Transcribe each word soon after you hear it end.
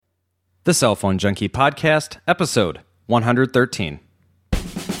The Cell Phone Junkie Podcast, episode 113.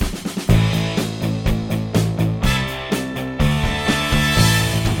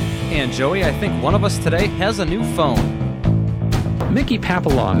 And Joey, I think one of us today has a new phone. Mickey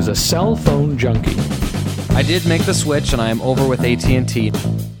Papillon is a cell phone junkie. I did make the switch, and I am over with AT&T.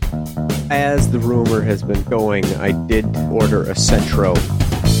 As the rumor has been going, I did order a Treo.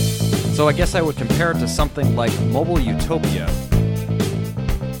 So I guess I would compare it to something like Mobile Utopia.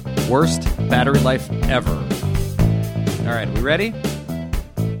 Worst battery life ever. All right, we ready?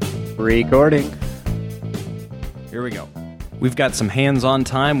 Recording. Here we go. We've got some hands-on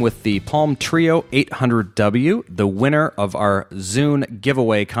time with the Palm Treo 800W, the winner of our Zune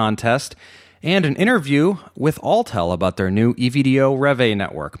giveaway contest, and an interview with Alltel about their new EVDO Rev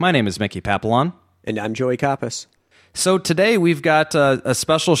network. My name is Mickey Papillon. And I'm Joey Kappas. So today we've got a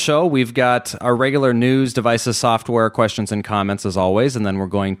special show. We've got our regular news, devices, software, questions, and comments as always, and then we're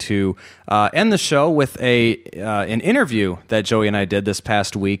going to end the show with an interview that Joey and I did this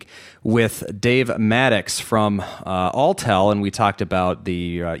past week with Dave Maddox from Alltel, and we talked about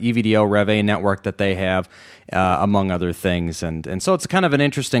the EVDO Rev network that they have, among other things. And so it's kind of an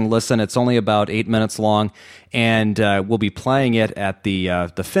interesting listen. It's only about 8 minutes long, and we'll be playing it at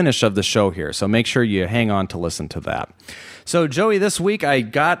the finish of the show here. So make sure you hang on to listen to that. So, Joey, this week I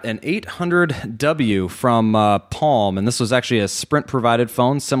got an 800W from Palm, and this was actually a Sprint-provided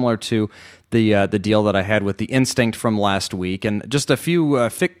phone, similar to the deal that I had with the Instinct from last week. And just a few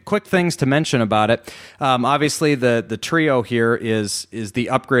quick things to mention about it. Obviously, the Treo here is the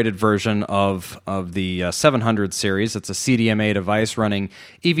upgraded version of the 700 series. It's a CDMA device running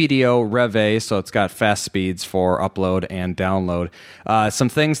EVDO Rev, so it's got fast speeds for upload and download. Some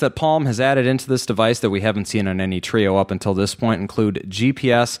things that Palm has added into this device that we haven't seen on any Treo up until this point include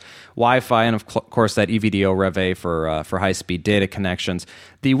GPS, Wi-Fi, and of course that EVDO Rev for high-speed data connections.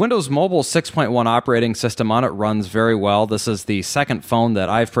 The Windows Mobile 6.1 operating system on it runs very well. This is the second phone that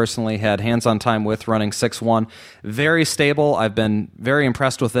I've personally had hands-on time with running 6.1. Very stable. I've been very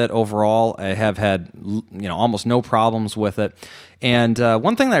impressed with it overall. I have had almost no problems with it. And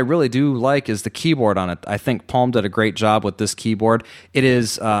one thing that I really do like is the keyboard on it. I think Palm did a great job with this keyboard. It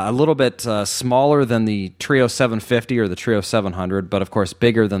is a little bit smaller than the Treo 750 or the Treo 700, but of course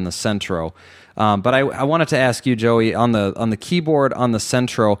bigger than the Centro. But I wanted to ask you, Joey, on the keyboard on the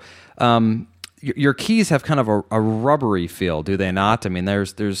Centro, your keys have kind of a rubbery feel, do they not? I mean,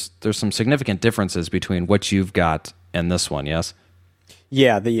 there's some significant differences between what you've got and this one, yes?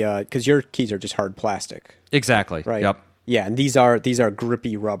 Yeah, because your keys are just hard plastic. Exactly. Right. Yep. Yeah, and these are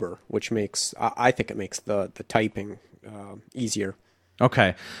grippy rubber, which makes I think it makes the typing easier.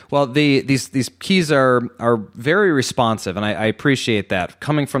 Okay. Well, these keys are very responsive, and I appreciate that.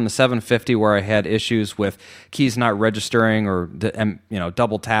 Coming from the 750, where I had issues with keys not registering or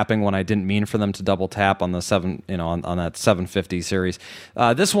double tapping when I didn't mean for them to double tap on the on that 750 series.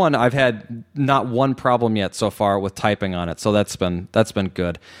 This one I've had not one problem yet so far with typing on it, so that's been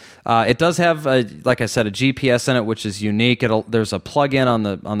good. It does have, like I said, a GPS in it, which is unique. There's a plug-in on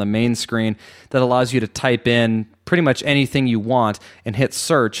the main screen that allows you to type in pretty much anything you want and hit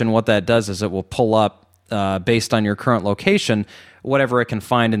search, and what that does is it will pull up, based on your current location, whatever it can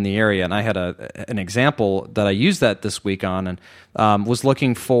find in the area. And I had an example that I used that this week on, and was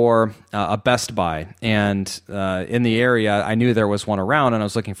looking for a Best Buy. And in the area, I knew there was one around, and I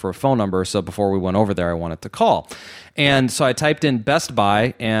was looking for a phone number, so before we went over there, I wanted to call. And so I typed in Best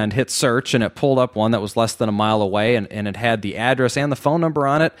Buy and hit search, and it pulled up one that was less than a mile away, and it had the address and the phone number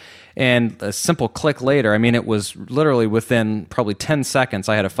on it. And a simple click later, I mean, it was literally within probably 10 seconds,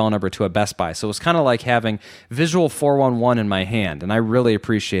 I had a phone number to a Best Buy. So it was kind of like having visual 411 in my hand, and I really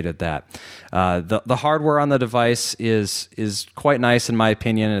appreciated that. The hardware on the device is quite nice in my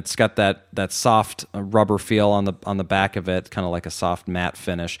opinion. It's got that soft rubber feel on the back of it, kind of like a soft matte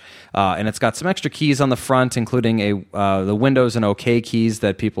finish, and it's got some extra keys on the front, including the Windows and OK keys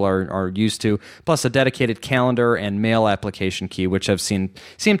that people are used to, plus a dedicated calendar and mail application key, which I've seen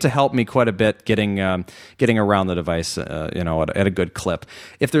seem to help me quite a bit getting around the device, at a good clip.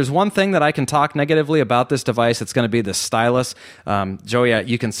 If there's one thing that I can talk negatively about this device, it's going to be the stylus. Joey,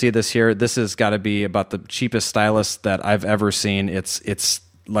 you can see this here. This has got to be about the cheapest stylus that I've ever seen. It's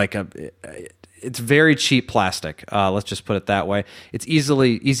like it's very cheap plastic. Let's just put it that way. It's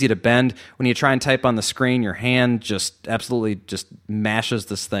easy to bend. When you try and type on the screen, your hand just absolutely just mashes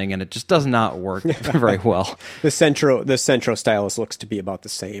this thing, and it just does not work very well. The Centro stylus looks to be about the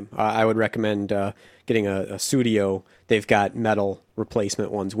same. I would recommend getting a Studio. They've got metal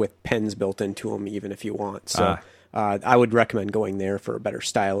replacement ones with pens built into them, even if you want. So I would recommend going there for a better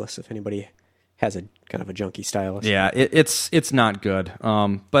stylus if anybody has a kind of a junky stylus. Yeah, it's not good.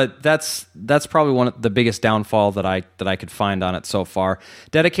 But that's probably one of the biggest downfall that I could find on it so far.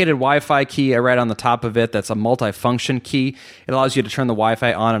 Dedicated Wi-Fi key right on the top of it. That's a multi-function key. It allows you to turn the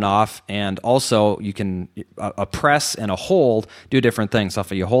Wi-Fi on and off, and also you can a press and a hold do different things. So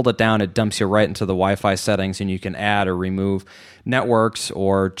if you hold it down, it dumps you right into the Wi-Fi settings, and you can add or remove networks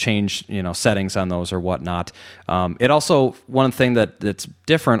or change settings on those or whatnot. It also, one thing that's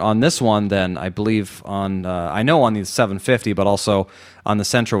different on this one than I believe on I know on the 750, but also on the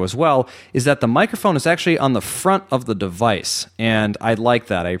Centro as well, is that the microphone is actually on the front of the device, and I like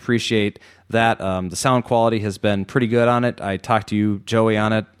that. I appreciate that. The sound quality has been pretty good on it. I talked to you, Joey,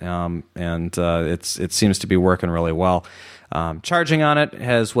 on it, and it seems to be working really well. Charging on it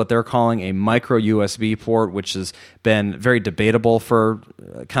has what they're calling a micro USB port, which has been very debatable for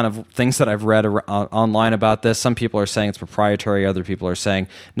kind of things that I've read online about this. Some people are saying it's proprietary. Other people are saying,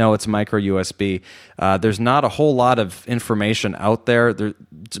 no, it's micro USB. There's not a whole lot of information out there.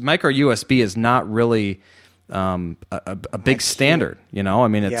 Micro USB is not really a big standard. I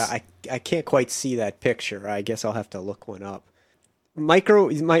mean, it's... Yeah, I can't quite see that picture. I guess I'll have to look one up. Micro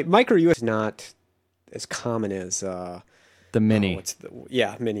USB is not as common as... the mini.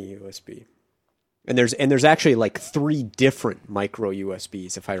 Mini USB. And there's actually like 3 different micro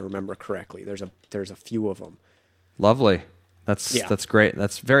USBs, if I remember correctly. There's a few of them. Lovely. That's great.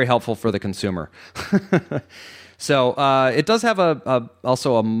 That's very helpful for the consumer. So it does have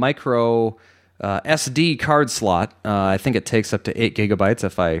also a micro SD card slot. I think it takes up to 8 gigabytes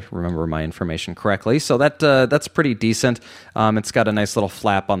if I remember my information correctly. So that's pretty decent. It's got a nice little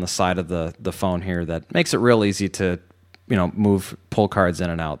flap on the side of the phone here that makes it real easy to pull cards in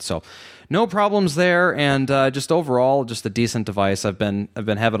and out. So no problems there, and just overall, just a decent device. I've been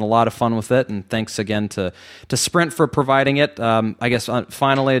having a lot of fun with it, and thanks again to Sprint for providing it. I guess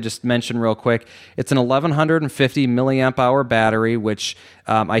finally, I just mentioned real quick, it's an 1150 milliamp hour battery, which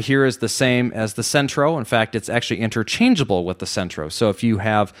I hear is the same as the Centro. In fact, it's actually interchangeable with the Centro. So if you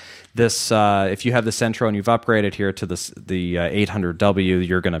have the Centro and you've upgraded here to the 800W,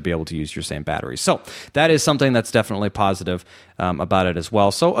 you're going to be able to use your same battery. So that is something that's definitely positive about it as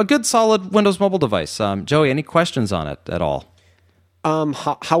well. So a good solid Windows Mobile device. Joey, any questions on it at all?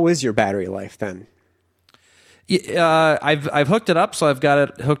 How is your battery life then? I've hooked it up, so I've got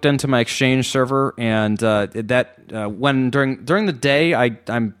it hooked into my Exchange server, and when during the day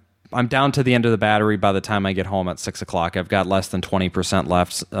I'm down to the end of the battery by the time I get home at 6 o'clock. I've got less than 20%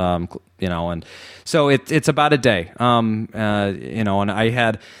 left, and so it's about a day, and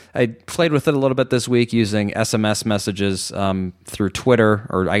I played with it a little bit this week using SMS messages through Twitter,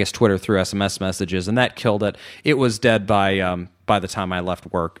 or I guess Twitter through SMS messages, and that killed it. It was dead by the time I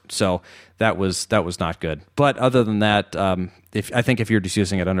left work, so that was not good. But other than that, I think if you're just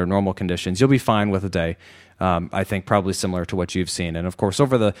using it under normal conditions, you'll be fine with a day. I think probably similar to what you've seen. And of course,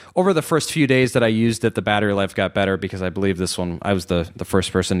 over the first few days that I used it, the battery life got better because I believe this one, I was the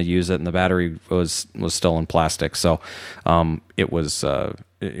first person to use it, and the battery was still in plastic. So it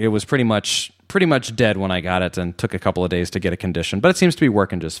was pretty much dead when I got it, and took a couple of days to get a condition. But it seems to be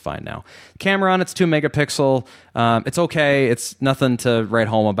working just fine now. Camera on it's 2 megapixel. It's okay. It's nothing to write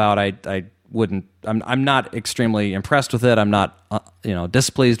home about. I'm not extremely impressed with it. I'm not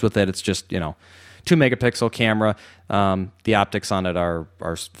displeased with it. It's just 2 megapixel camera. The optics on it are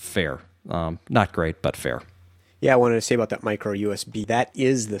fair. Not great, but fair. Yeah, I wanted to say about that micro USB. That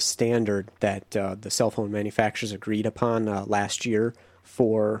is the standard that the cell phone manufacturers agreed upon last year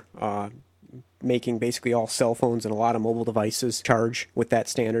for making basically all cell phones and a lot of mobile devices charge with that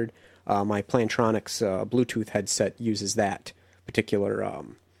standard. My Plantronics Bluetooth headset uses that particular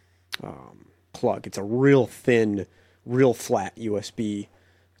plug. It's a real thin, real flat USB.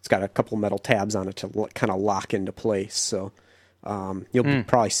 It's got a couple metal tabs on it to kind of lock into place. So you'll be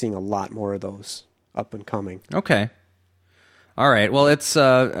probably seeing a lot more of those up and coming. Okay. All right. Well, it's.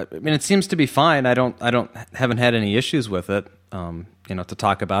 It seems to be fine. Haven't had any issues with it. To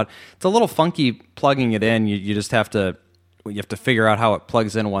talk about. It's a little funky plugging it in. You just have to. You have to figure out how it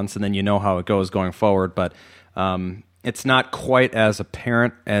plugs in once, and then you know how it goes going forward. But it's not quite as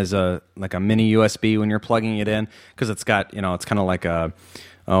apparent as a mini USB when you're plugging it in, because it's got it's kind of like a.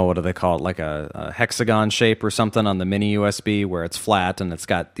 What do they call it? Like a hexagon shape or something on the mini USB, where it's flat and it's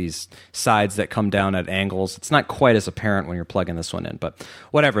got these sides that come down at angles. It's not quite as apparent when you're plugging this one in, but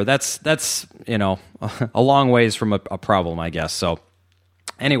whatever. That's a long ways from a problem, I guess. So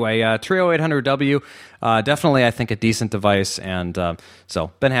anyway, Treo 800W, definitely I think a decent device, and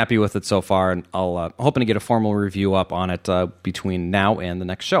so been happy with it so far, and I'll hoping to get a formal review up on it between now and the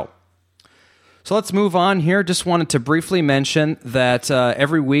next show. So let's move on here. Just wanted to briefly mention that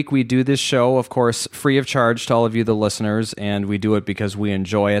every week we do this show, of course, free of charge to all of you, the listeners, and we do it because we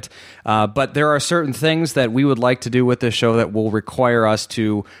enjoy it. But there are certain things that we would like to do with this show that will require us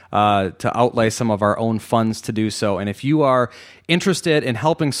to outlay some of our own funds to do so. And if you are interested in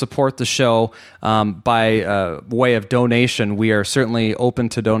helping support the show by way of donation, we are certainly open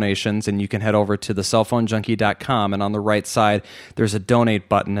to donations, and you can head over to the cellphonejunkie.com, and on the right side there's a donate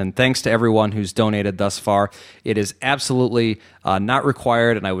button. And thanks to everyone who's donated thus far. It is absolutely not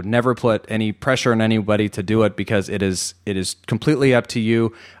required, and I would never put any pressure on anybody to do it because it is completely up to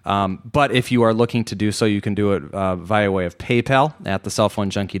you. But if you are looking to do so, you can do it via way of PayPal at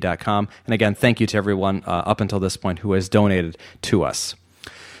thecellphonejunkie.com. And again, thank you to everyone up until this point who has donated to us.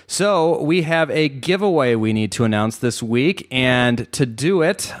 So we have a giveaway we need to announce this week, and to do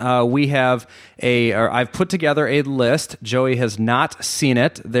it, I've put together a list. Joey has not seen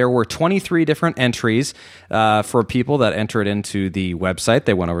it. There were 23 different entries for people that entered into the website.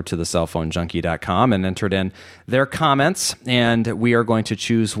 They went over to the cellphonejunkie.com and entered in their comments, and we are going to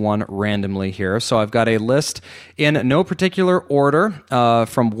choose one randomly here. So I've got a list in no particular order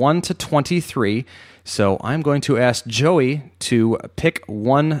from 1 to 23. So I'm going to ask Joey to pick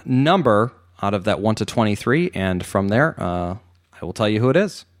one number out of that 1 to 23, and from there, I will tell you who it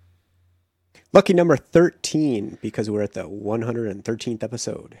is. Lucky number 13, because we're at the 113th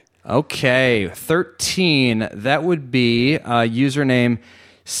episode. Okay, 13. That would be username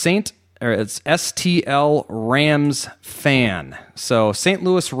it's STL Rams Fan. So St.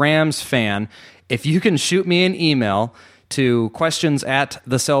 Louis Rams Fan. If you can shoot me an email to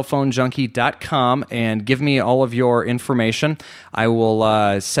questions@thecellphonejunkie.com and give me all of your information, I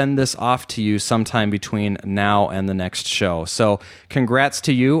will send this off to you sometime between now and the next show. So congrats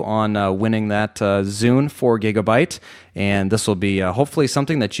to you on winning that Zune 4 gigabyte, and this will be hopefully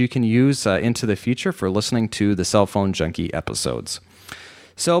something that you can use into the future for listening to the Cell Phone Junkie episodes.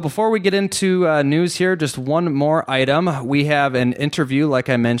 So before we get into news here, just one more item. We have an interview, like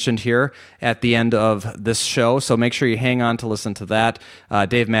I mentioned here, at the end of this show, so make sure you hang on to listen to that.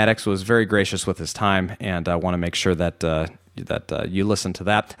 Dave Maddox was very gracious with his time, and I want to make sure that you listen to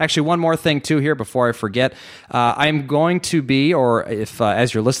that. Actually, one more thing, too, here before I forget. I'm going to be, or if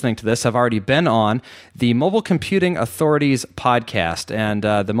as you're listening to this, I've already been on the Mobile Computing Authority's podcast. And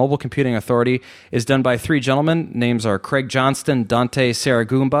the Mobile Computing Authority is done by three gentlemen. Names are Craig Johnston, Dante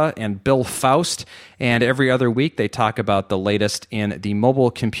Saragumba, and Bill Faust. And every other week, they talk about the latest in the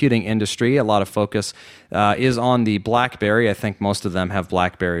mobile computing industry. A lot of focus is on the BlackBerry. I think most of them have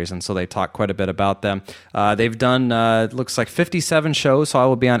BlackBerries, and so they talk quite a bit about them. They've done, it looks like 57 shows, so I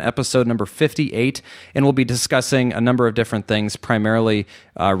will be on episode number 58, and we'll be discussing a number of different things, primarily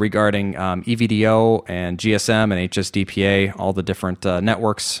regarding EVDO and GSM and HSDPA, all the different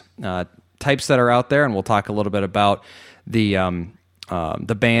networks types that are out there, and we'll talk a little bit about the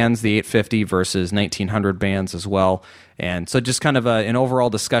bands, the 850 versus 1900 bands as well. And so just kind of an overall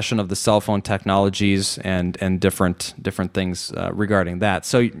discussion of the cell phone technologies and different things regarding that.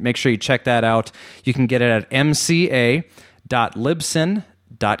 So make sure you check that out. You can get it at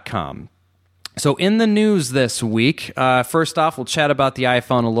mca.libsyn.com. So in the news this week, first off, we'll chat about the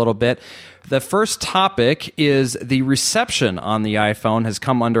iPhone a little bit. The first topic is the reception on the iPhone has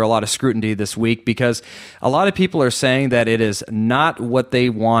come under a lot of scrutiny this week because a lot of people are saying that it is not what they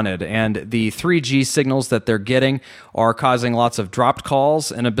wanted, and the 3G signals that they're getting are causing lots of dropped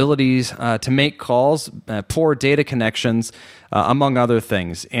calls, inabilities to make calls, poor data connections, among other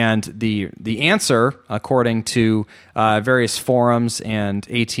things. And the answer, according to various forums and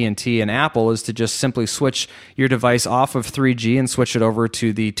AT&T and Apple, is to just simply switch your device off of 3G and switch it over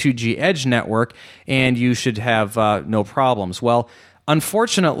to the 2G Edge network, and you should have no problems. Well,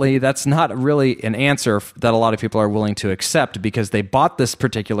 unfortunately, that's not really an answer that a lot of people are willing to accept because they bought this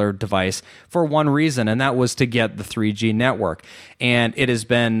particular device for one reason, and that was to get the 3G network. And it's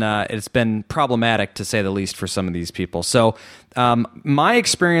been problematic, to say the least, for some of these people. So my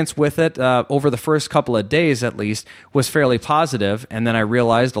experience with it over the first couple of days, at least, was fairly positive. And then I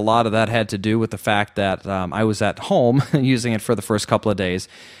realized a lot of that had to do with the fact that I was at home using it for the first couple of days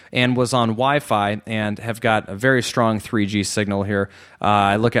and was on Wi-Fi and have got a very strong 3G signal here.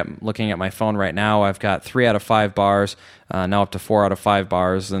 Looking at my phone right now, I've got 3 out of 5 bars, now up to 4 out of 5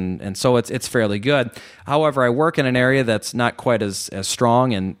 bars, and so it's fairly good. However, I work in an area that's not quite as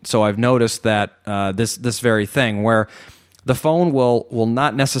strong, and so I've noticed that this very thing where the phone will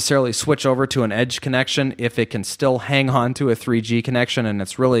not necessarily switch over to an edge connection if it can still hang on to a 3G connection, and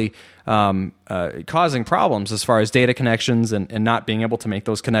it's really causing problems as far as data connections and not being able to make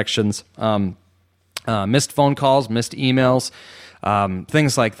those connections missed phone calls, missed emails,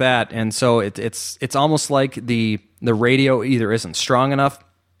 things like that. And so it's almost like the radio either isn't strong enough,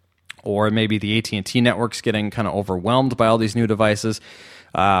 or maybe the AT&T network's getting kind of overwhelmed by all these new devices,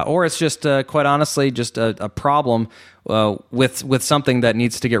 or it's just quite honestly just a problem with something that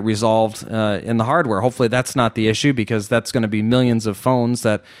needs to get resolved in the hardware. Hopefully that's not the issue, because that's going to be millions of phones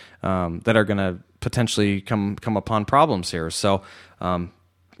that are going to potentially come upon problems here. So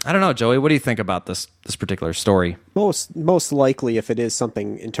I don't know, Joey, what do you think about this particular story? Most likely, if it is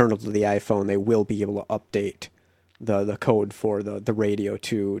something internal to the iPhone, they will be able to update the code for the radio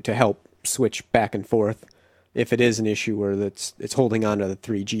to help switch back and forth. If it is an issue where it's holding on to the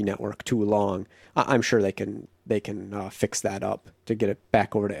 3G network too long, I'm sure they can fix that up to get it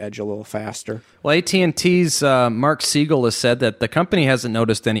back over to Edge a little faster. Well, AT&T's Mark Siegel has said that the company hasn't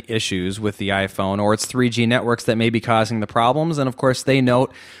noticed any issues with the iPhone or its 3G networks that may be causing the problems. And of course, they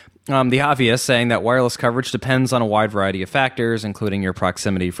note the obvious, saying that wireless coverage depends on a wide variety of factors, including your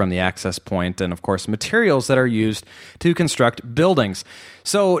proximity from the access point and, of course, materials that are used to construct buildings.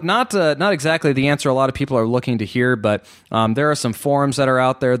 So not exactly the answer a lot of people are looking to hear, but there are some forums that are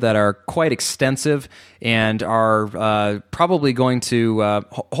out there that are quite extensive and are probably going to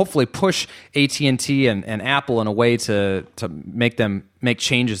hopefully push AT&T and Apple in a way to make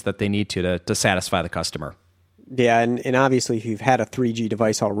changes that they need to satisfy the customer. Yeah, and obviously if you've had a 3G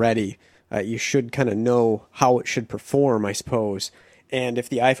device already, you should kind of know how it should perform, I suppose. And if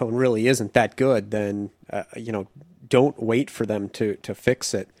the iPhone really isn't that good, then don't wait for them to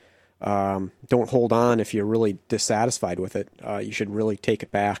fix it. Don't hold on if you're really dissatisfied with it. You should really take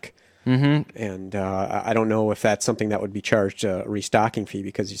it back. Mm-hmm. And I don't know if that's something that would be charged a restocking fee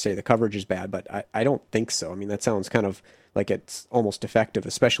because you say the coverage is bad, but I don't think so. I mean, that sounds kind of like it's almost defective,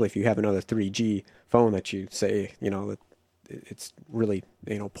 especially if you have another 3G phone that you say, that it's really,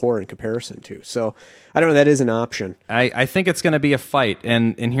 poor in comparison to. So I don't know, that is an option. I think it's going to be a fight,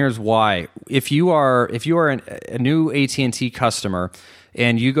 and here's why. If you are a new AT&T customer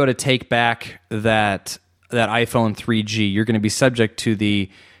and you go to take back that iPhone 3G, you're going to be subject to the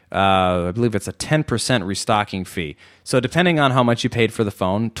I believe it's a 10% restocking fee. So depending on how much you paid for the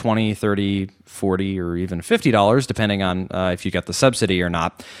phone, $20, $30, $40, or even $50, depending on if you got the subsidy or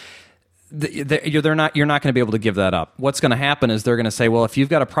not, you're not going to be able to give that up. What's going to happen is they're going to say, well, if you've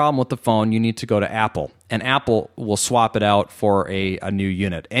got a problem with the phone, you need to go to Apple, and Apple will swap it out for a new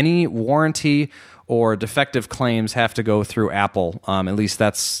unit. Any warranty or defective claims have to go through Apple. At least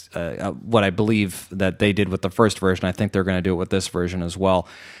that's what I believe that they did with the first version. I think they're going to do it with this version as well.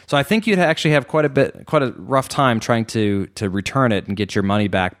 So I think you'd actually have quite a rough time trying to return it and get your money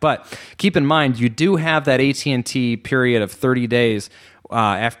back. But keep in mind, you do have that AT&T period of 30 days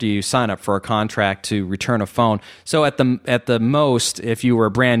after you sign up for a contract to return a phone. So at the most, if you were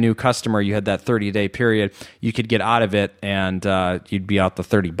a brand new customer, you had that 30-day period, you could get out of it, and you'd be out the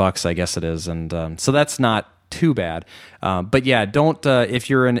 $30, I guess it is, and so that's not too bad. But yeah, don't if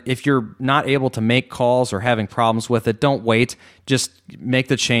you're not able to make calls or having problems with it, don't wait. Just make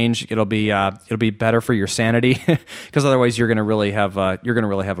the change. It'll be better for your sanity, because otherwise you're going to really have a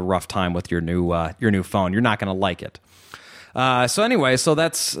rough time with your new phone. You're not going to like it. So anyway,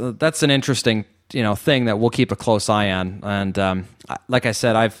 that's an interesting thing that we'll keep a close eye on. And like I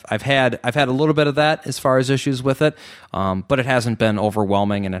said, I've had a little bit of that as far as issues with it, but it hasn't been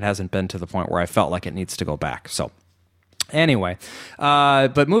overwhelming, and it hasn't been to the point where I felt like it needs to go back. So anyway,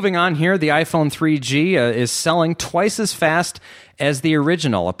 but moving on here, the iPhone 3G is selling twice as fast as the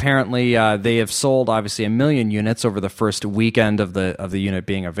original. Apparently, they have sold obviously 1 million units over the first weekend of the unit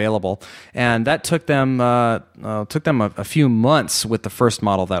being available, and that took them a few months with the first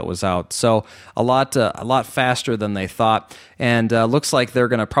model that was out. So a lot faster than they thought, and looks like they're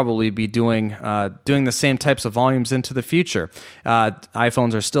going to probably be doing the same types of volumes into the future.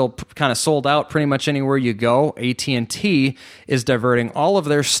 iPhones are still kind of sold out pretty much anywhere you go. AT&T is diverting all of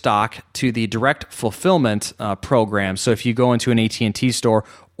their stock to the direct fulfillment program. So if you go into an AT&T store,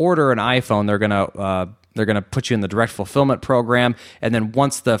 order an iPhone, they're going to put you in the direct fulfillment program, and then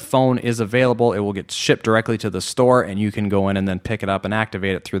once the phone is available, it will get shipped directly to the store, and you can go in and then pick it up and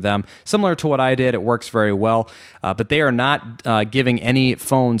activate it through them. Similar to what I did, it works very well, but they are not giving any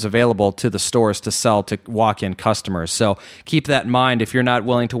phones available to the stores to sell to walk-in customers. So keep that in mind. If you're not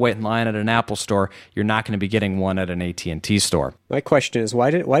willing to wait in line at an Apple store, you're not going to be getting one at an AT&T store. My question is,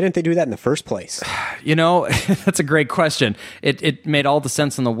 why didn't they do that in the first place? That's a great question. It made all the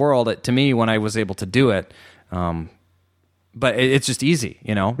sense in the world to me when I was able to do it. But it's just easy,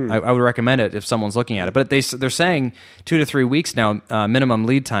 I would recommend it if someone's looking at it. But they're saying 2 to 3 weeks now, minimum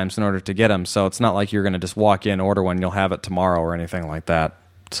lead times in order to get them. So it's not like you're going to just walk in, order one, you'll have it tomorrow or anything like that.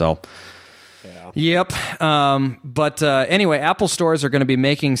 So Yep. But anyway, Apple stores are going to be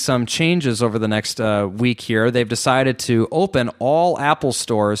making some changes over the next week here. They've decided to open all Apple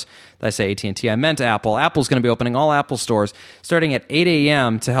stores. Did I say AT&T? I meant Apple. Apple's going to be opening all Apple stores starting at 8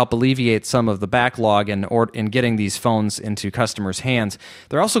 a.m. to help alleviate some of the backlog in getting these phones into customers' hands.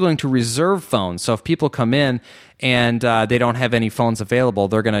 They're also going to reserve phones. So if people come in and they don't have any phones available,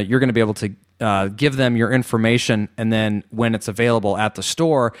 you're going to be able to give them your information, and then when it's available at the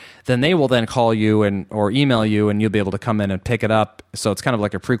store, then they will then call you or email you, and you'll be able to come in and pick it up. So it's kind of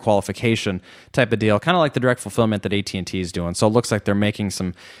like a pre-qualification type of deal, kind of like the direct fulfillment that AT&T is doing. So it looks like they're making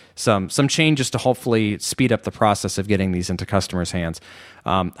some changes to hopefully speed up the process of getting these into customers' hands.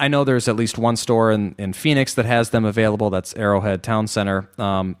 I know there's at least one store in Phoenix that has them available. That's Arrowhead Town Center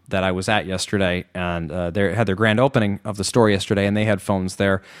that I was at yesterday, and they had their grand opening of the store yesterday, and they had phones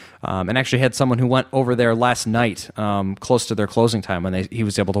there, and actually had someone who went over there last night close to their closing time when he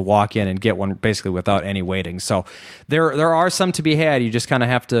was able to walk in and get one basically without any waiting. So there are some to be had. You just kind of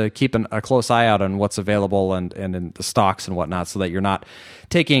have to keep a close eye out on what's available and in the stocks and whatnot, so that you're not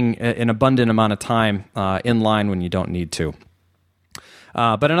taking an abundant amount of time in line when you don't need to.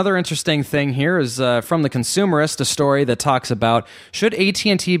 But another interesting thing here is from The Consumerist, a story that talks about, should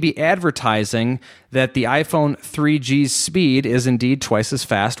AT&T be advertising that the iPhone 3G's speed is indeed twice as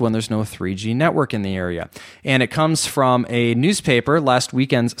fast when there's no 3G network in the area? And it comes from a newspaper, last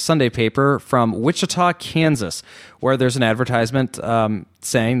weekend's Sunday paper from Wichita, Kansas, where there's an advertisement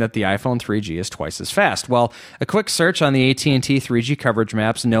saying that the iPhone 3G is twice as fast. Well, a quick search on the AT&T 3G coverage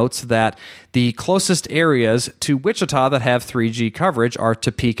maps notes that the closest areas to Wichita that have 3G coverage are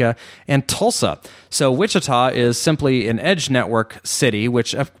Topeka and Tulsa. So Wichita is simply an edge network city,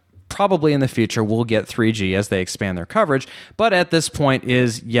 which probably in the future will get 3G as they expand their coverage, but at this point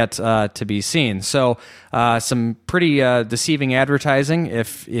is yet to be seen. So some pretty deceiving advertising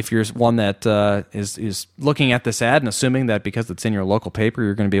if you're one that is looking at this ad and assuming that because it's in your local paper,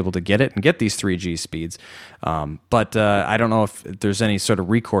 you're going to be able to get it and get these 3G speeds. But I don't know if there's any sort of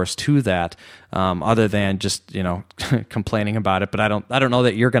recourse to that other than just complaining about it. But I don't know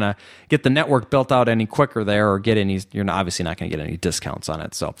that you're going to get the network built out any quicker there or get any. You're obviously not going to get any discounts on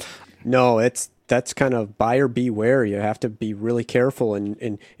it. So no, that's kind of buyer beware. You have to be really careful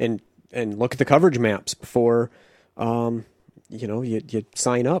and look at the coverage maps before you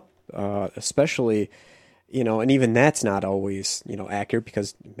sign up, especially. And even that's not always, accurate,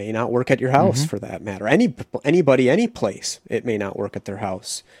 because it may not work at your house for that matter. Anybody, any place, it may not work at their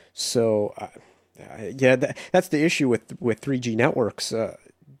house. So, that's the issue with 3G networks.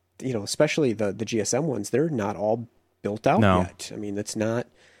 Especially the GSM ones, they're not all built out yet. I mean, it's not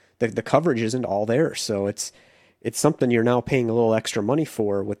the coverage isn't all there. So it's something you're now paying a little extra money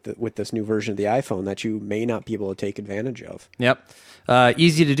for with this new version of the iPhone that you may not be able to take advantage of. Yep.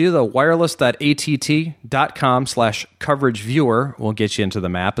 Easy to do, though. wireless.att.com/coverage viewer will get you into the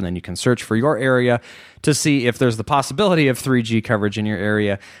map, and then you can search for your area to see if there's the possibility of 3G coverage in your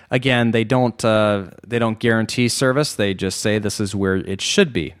area. Again, they don't guarantee service. They just say this is where it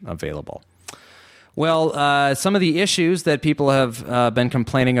should be available. Well, some of the issues that people have been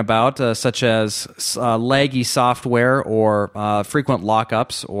complaining about, such as laggy software or frequent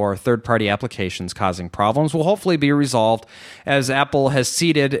lockups or third-party applications causing problems, will hopefully be resolved as Apple has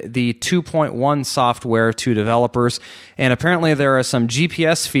seeded the 2.1 software to developers. And apparently there are some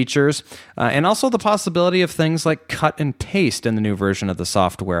GPS features and also the possibility of things like cut and paste in the new version of the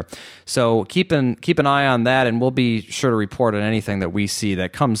software. So keep an eye on that, and we'll be sure to report on anything that we see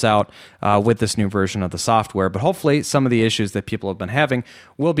that comes out with this new version of the software. But hopefully some of the issues that people have been having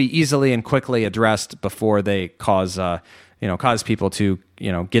will be easily and quickly addressed before they cause people to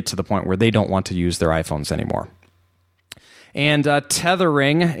get to the point where they don't want to use their iPhones anymore. And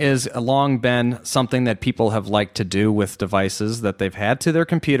tethering has long been something that people have liked to do with devices that they've had to their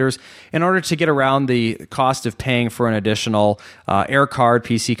computers in order to get around the cost of paying for an additional Air card,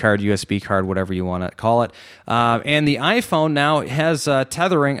 PC card, USB card, whatever you want to call it. And the iPhone now has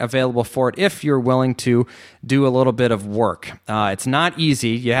tethering available for it if you're willing to do a little bit of work. It's not easy.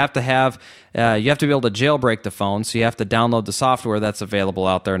 You have to be able to jailbreak the phone, so you have to download the software that's available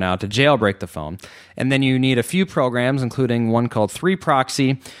out there now to jailbreak the phone. And then you need a few programs, including one called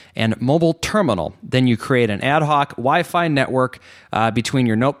 3Proxy and Mobile Terminal. Then you create an ad hoc Wi-Fi network between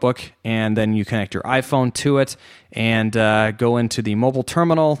your notebook, and then you connect your iPhone to it and go into the Mobile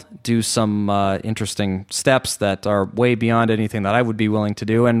Terminal, do some interesting steps that are way beyond anything that I would be willing to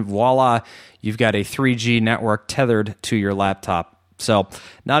do, and voila, you've got a 3G network tethered to your laptop. So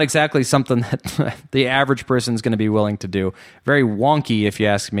not exactly something that the average person is going to be willing to do. Very wonky, if you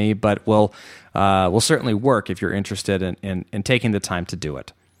ask me, but will certainly work if you're interested in taking the time to do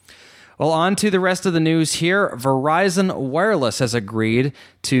it. Well, on to the rest of the news here. Verizon Wireless has agreed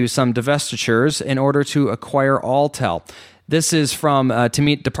to some divestitures in order to acquire Alltel. This is from, to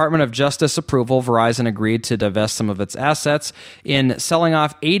meet Department of Justice approval, Verizon agreed to divest some of its assets in selling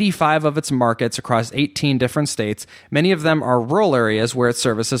off 85 of its markets across 18 different states. Many of them are rural areas where its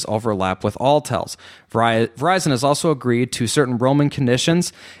services overlap with Alltel's. Verizon has also agreed to certain roaming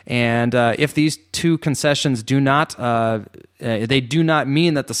conditions, and if these two concessions do not, they do not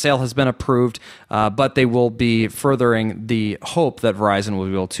mean that the sale has been approved, but they will be furthering the hope that Verizon will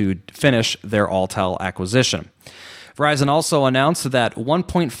be able to finish their Alltel acquisition. Verizon also announced that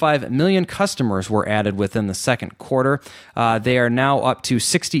 1.5 million customers were added within the second quarter. They are now up to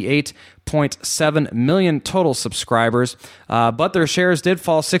 68.7 million total subscribers, but their shares did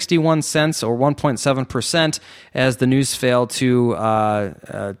fall 61 cents or 1.7% as the news failed to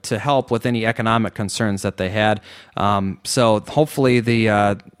help with any economic concerns that they had. So hopefully they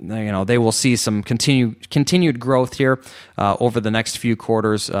will see some continued growth here over the next few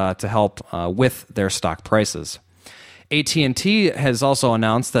quarters to help with their stock prices. AT&T has also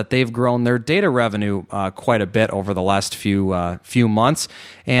announced that they've grown their data revenue quite a bit over the last few months,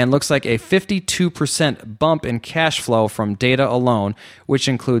 and looks like a 52% bump in cash flow from data alone, which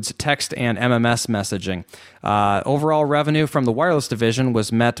includes text and MMS messaging. Overall revenue from the wireless division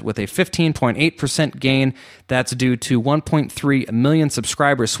was met with a 15.8% gain. That's due to 1.3 million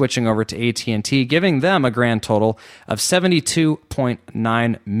subscribers switching over to AT&T, giving them a grand total of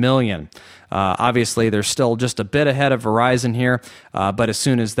 72.9 million. Obviously, they're still just a bit ahead of Verizon here, but as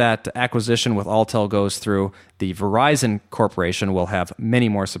soon as that acquisition with Alltel goes through, the Verizon Corporation will have many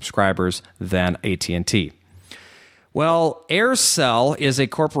more subscribers than AT&T. Well, Aircell is a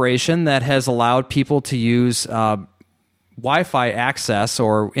corporation that has allowed people to use Wi-Fi access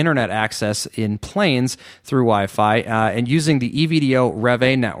or internet access in planes through Wi-Fi and using the EVDO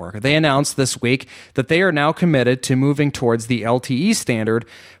Rev-A network. They announced this week that they are now committed to moving towards the LTE standard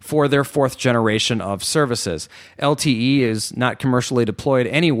for their fourth generation of services. LTE is not commercially deployed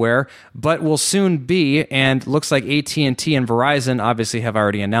anywhere, but will soon be, and looks like AT&T and Verizon obviously have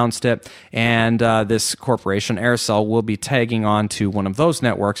already announced it, and this corporation, Aircell, will be tagging on to one of those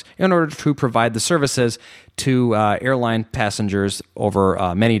networks in order to provide the services to airline passengers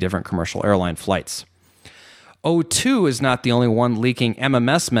over many different commercial airline flights. O2 is not the only one leaking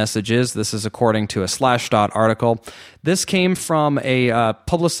MMS messages. This is according to a Slashdot article. This came from a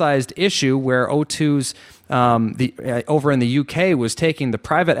publicized issue where O2's over in the UK was taking the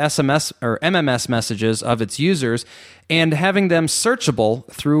private SMS or MMS messages of its users and having them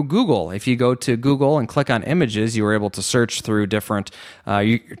searchable through Google. If you go to Google and click on images, you were able to search through different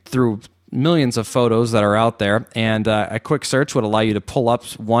through millions of photos that are out there, and a quick search would allow you to pull up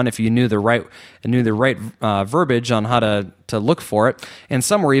one if you knew the right verbiage on how to look for it. And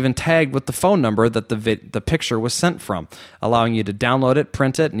some were even tagged with the phone number that the picture was sent from, allowing you to download it,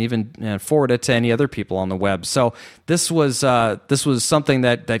 print it, and even forward it to any other people on the web. So this was something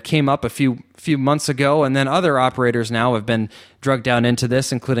that came up a few months ago, and then other operators now have been drugged down into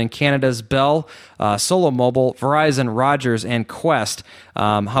this, including Canada's Bell, Solo Mobile, Verizon, Rogers, and Quest.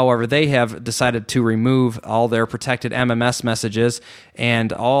 However, they have decided to remove all their protected MMS messages,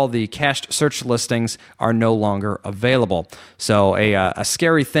 and all the cached search listings are no longer available. So a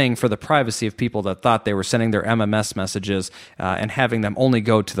scary thing for the privacy of people that thought they were sending their MMS messages and having them only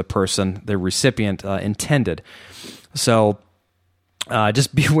go to the person the recipient intended. So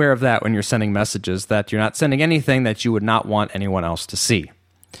just be aware of that when you're sending messages, that you're not sending anything that you would not want anyone else to see.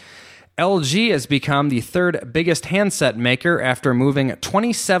 LG has become the third biggest handset maker after moving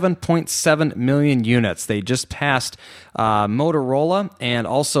 27.7 million units. They just passed Motorola and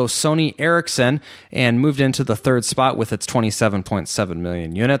also Sony Ericsson and moved into the third spot with its 27.7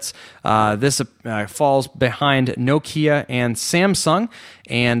 million units. This falls behind Nokia and Samsung,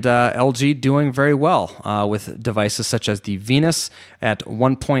 and LG doing very well with devices such as the Venus at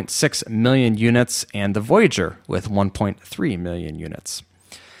 1.6 million units and the Voyager with 1.3 million units.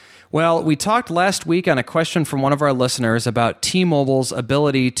 Well, we talked last week on a question from one of our listeners about T-Mobile's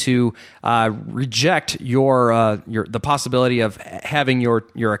ability to reject the possibility of having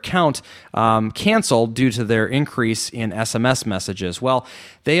your account canceled due to their increase in SMS messages. Well,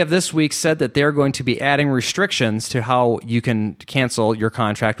 they have this week said that they're going to be adding restrictions to how you can cancel your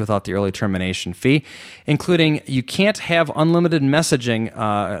contract without the early termination fee, including you can't have unlimited messaging,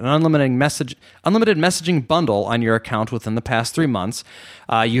 an unlimited messaging bundle on your account within the past 3 months.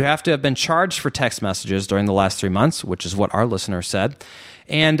 You have to have been charged for text messages during the last 3 months, which is what our listener said.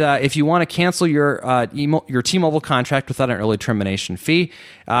 And if you want to cancel your T-Mobile contract without an early termination fee,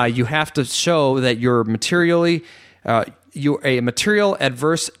 you have to show that you're materially a material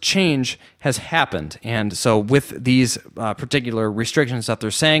adverse change has happened. And so with these particular restrictions that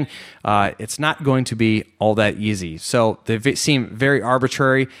they're saying, it's not going to be all that easy. So they seem very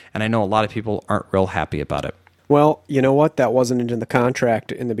arbitrary, and I know a lot of people aren't real happy about it. Well, you know what? That wasn't in the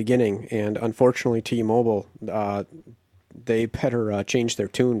contract in the beginning, and unfortunately, T-Mobile, they better change their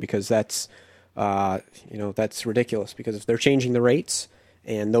tune, because that's ridiculous. Because if they're changing the rates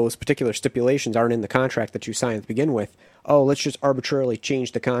and those particular stipulations aren't in the contract that you signed to begin with, let's just arbitrarily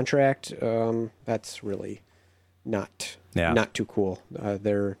change the contract. That's really not too cool.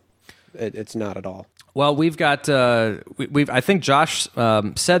 It's not at all. Well, we've got. I think Josh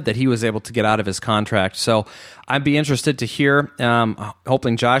said that he was able to get out of his contract, so I'd be interested to hear.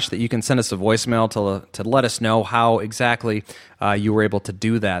 Hoping, Josh, that you can send us a voicemail to let us know how exactly you were able to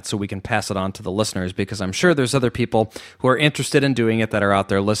do that, so we can pass it on to the listeners. Because I'm sure there's other people who are interested in doing it that are out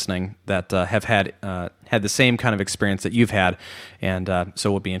there listening that have had the same kind of experience that you've had, and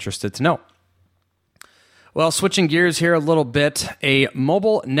so we'll be interested to know. Well, switching gears here a little bit, a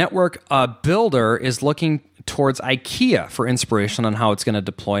mobile network builder is looking towards IKEA for inspiration on how it's going to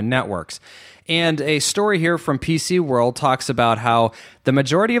deploy networks. And a story here from PC World talks about how the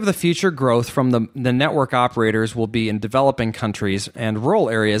majority of the future growth from the network operators will be in developing countries and rural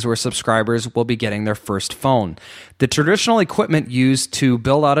areas where subscribers will be getting their first phone. The traditional equipment used to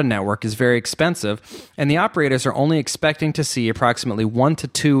build out a network is very expensive, and the operators are only expecting to see approximately $1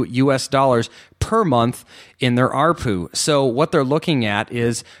 to $2 per month in their ARPU. So what they're looking at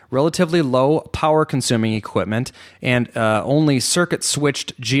is relatively low power consuming equipment and only circuit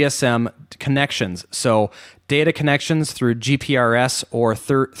switched GSM connections. So data connections through GPRS or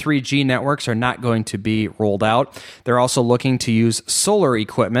 3G networks are not going to be rolled out. They're also looking to use solar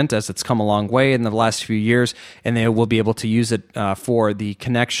equipment, as it's come a long way in the last few years, and they will be able to use it for the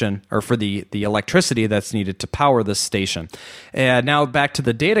connection, or for the electricity that's needed to power this station. Now back to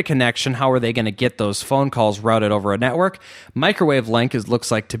the data connection. How are they going to get those phone calls routed over a network? Microwave link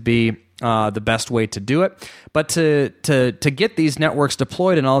looks like to be the best way to do it. But to get these networks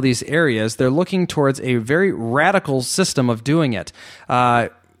deployed in all these areas, they're looking towards a very radical system of doing it.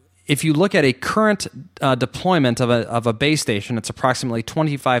 If you look at a current deployment of a base station, it's approximately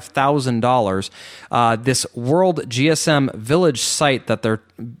 $25,000. This World GSM Village site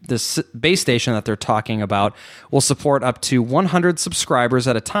this base station that they're talking about will support up to 100 subscribers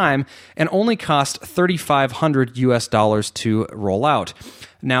at a time and only cost $3,500 to roll out.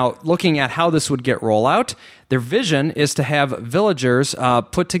 Now, looking at how this would get rolled out, their vision is to have villagers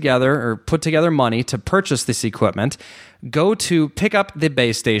put together money to purchase this equipment, go to pick up the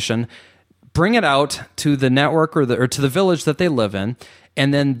base station, bring it out to the network or to the village that they live in,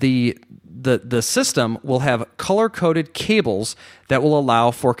 and then the system will have color-coded cables that will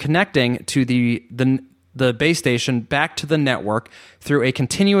allow for connecting to the base station back to the network through a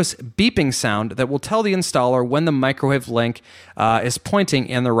continuous beeping sound that will tell the installer when the microwave link is pointing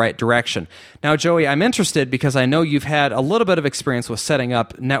in the right direction. Now, Joey, I'm interested because I know you've had a little bit of experience with setting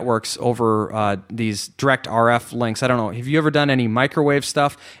up networks over these direct RF links. I don't know, have you ever done any microwave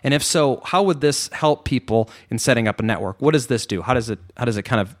stuff? And if so, how would this help people in setting up a network? What does this do? How does it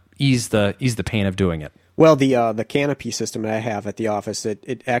kind of ease the pain of doing it? Well, the canopy system that I have at the office,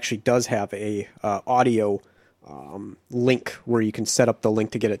 it actually does have a audio link where you can set up the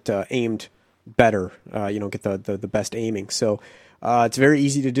link to get it aimed better, get the best aiming. So it's very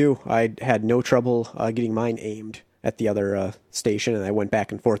easy to do. I had no trouble getting mine aimed at the other station, and I went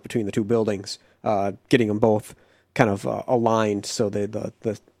back and forth between the two buildings, getting them both kind of aligned so they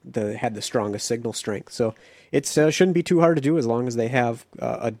had the strongest signal strength. So it shouldn't be too hard to do as long as they have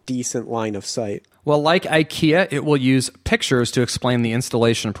a decent line of sight. Well, like IKEA, it will use pictures to explain the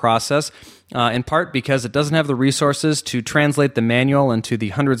installation process, in part because it doesn't have the resources to translate the manual into the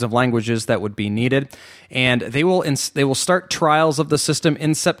hundreds of languages that would be needed. And they will start trials of the system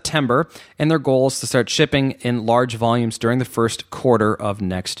in September, and their goal is to start shipping in large volumes during the first quarter of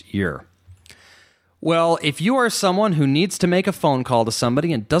next year. Well, if you are someone who needs to make a phone call to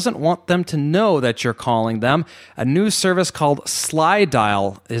somebody and doesn't want them to know that you're calling them, a new service called Sly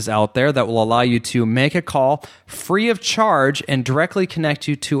Dial is out there that will allow you to make a call free of charge and directly connect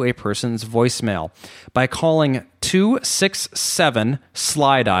you to a person's voicemail. By calling 267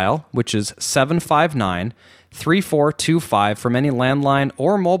 Sly Dial, which is 759-3425 from any landline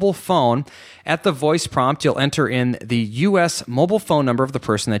or mobile phone. At the voice prompt, you'll enter in the U.S. mobile phone number of the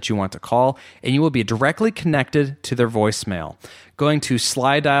person that you want to call, and you will be directly connected to their voicemail. Going to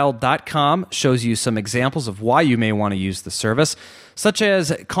slydial.com shows you some examples of why you may want to use the service, such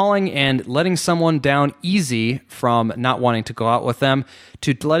as calling and letting someone down easy from not wanting to go out with them,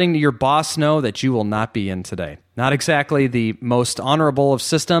 to letting your boss know that you will not be in today. Not exactly the most honorable of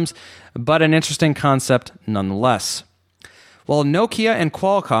systems, but an interesting concept nonetheless. Well, Nokia and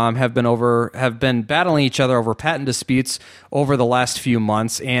Qualcomm have been battling each other over patent disputes over the last few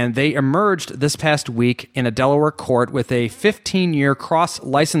months, and they emerged this past week in a Delaware court with a 15-year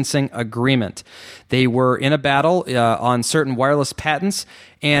cross-licensing agreement. They were in a battle on certain wireless patents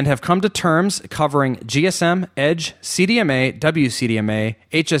and have come to terms covering GSM, Edge, CDMA, WCDMA,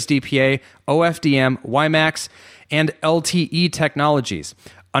 HSDPA, OFDM, WiMAX, and LTE technologies.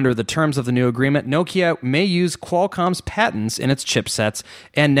 Under the terms of the new agreement, Nokia may use Qualcomm's patents in its chipsets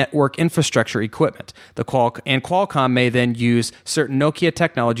and network infrastructure equipment. Qualcomm may then use certain Nokia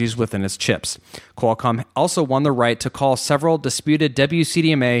technologies within its chips. Qualcomm also won the right to call several disputed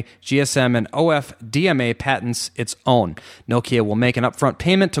WCDMA, GSM, and OFDMA patents its own. Nokia will make an upfront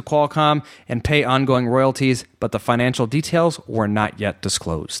payment to Qualcomm and pay ongoing royalties, but the financial details were not yet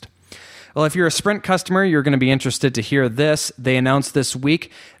disclosed. Well, if you're a Sprint customer, you're going to be interested to hear this. They announced this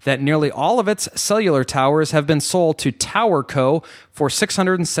week that nearly all of its cellular towers have been sold to TowerCo for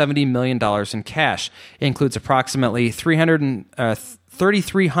 $670 million in cash. It includes approximately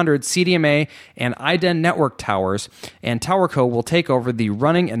 3,300 CDMA and IDEN network towers, and TowerCo will take over the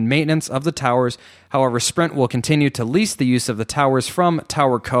running and maintenance of the towers. However, Sprint will continue to lease the use of the towers from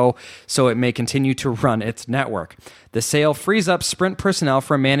TowerCo, so it may continue to run its network. The sale frees up Sprint personnel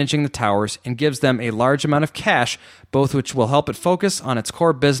from managing the towers and gives them a large amount of cash, both which will help it focus on its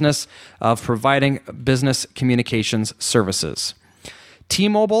core business of providing business communications services.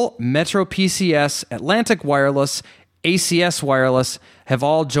 T-Mobile, Metro PCS, Atlantic Wireless, ACS Wireless have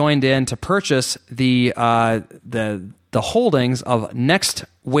all joined in to purchase the holdings of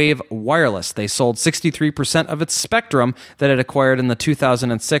NextWave Wireless. They sold 63% of its spectrum that it acquired in the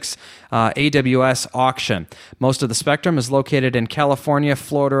 2006 AWS auction. Most of the spectrum is located in California,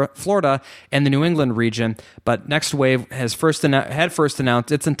 Florida, and the New England region, but NextWave had first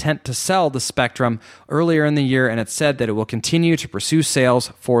announced its intent to sell the spectrum earlier in the year, and it said that it will continue to pursue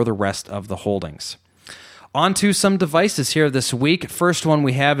sales for the rest of the holdings. On to some devices here this week. First one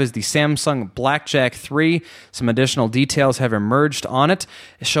we have is the Samsung Blackjack 3. Some additional details have emerged on it,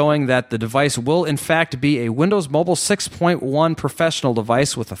 showing that the device will in fact be a Windows Mobile 6.1 professional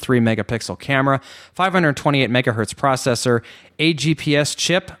device with a 3-megapixel camera, 528 megahertz processor, a GPS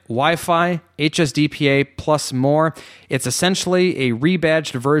chip, Wi-Fi, HSDPA, plus more. It's essentially a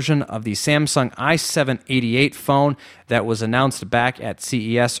rebadged version of the Samsung i788 phone that was announced back at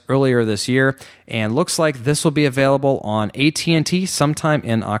CES earlier this year, and looks like this will be available on AT&T sometime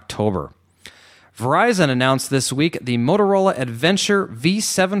in October. Verizon announced this week the Motorola Adventure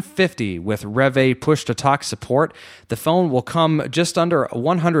V750 with Rev-A push-to-talk support. The phone will come just under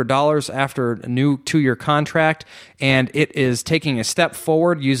 $100 after a new 2-year contract, and it is taking a step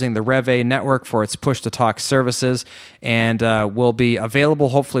forward using the Rev-A network for its push-to-talk services, and will be available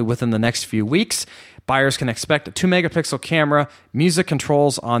hopefully within the next few weeks. Buyers can expect a 2-megapixel camera, music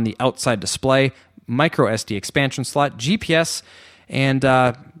controls on the outside display, micro SD expansion slot, GPS, and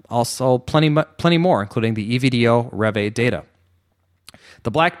also plenty more, including the EVDO Rev-A data.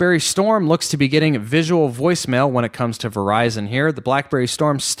 The BlackBerry Storm looks to be getting visual voicemail when it comes to Verizon here. The BlackBerry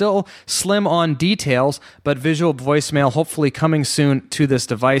Storm still slim on details, but visual voicemail hopefully coming soon to this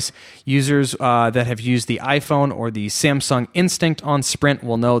device. Users that have used the iPhone or the Samsung Instinct on Sprint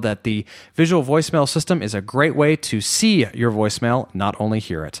will know that the visual voicemail system is a great way to see your voicemail, not only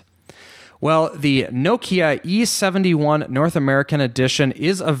hear it. Well, the Nokia E71 North American Edition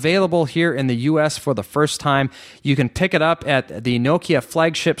is available here in the U.S. for the first time. You can pick it up at the Nokia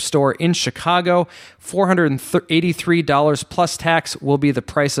flagship store in Chicago. $483 plus tax will be the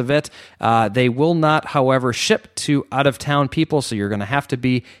price of it. They will not, however, ship to out-of-town people, so you're going to have to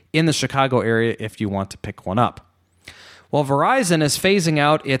be in the Chicago area if you want to pick one up. Well, Verizon is phasing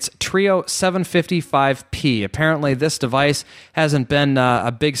out its Treo 755P. Apparently, this device hasn't been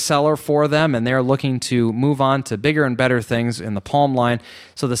a big seller for them, and they're looking to move on to bigger and better things in the Palm line.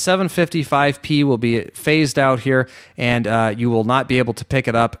 So the 755P will be phased out here, and you will not be able to pick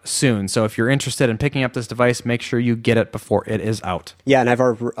it up soon. So if you're interested in picking up this device, make sure you get it before it is out. Yeah, and I've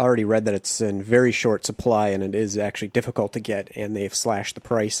already read that it's in very short supply, and it is actually difficult to get, and they've slashed the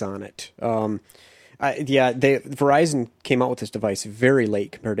price on it. Verizon came out with this device very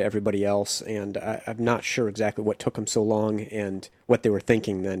late compared to everybody else, and I'm not sure exactly what took them so long and what they were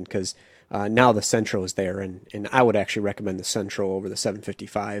thinking then, because now the Centro is there, and I would actually recommend the Centro over the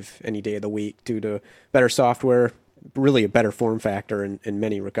 755 any day of the week due to better software, really a better form factor in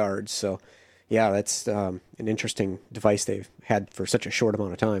many regards. So, yeah, that's an interesting device they've had for such a short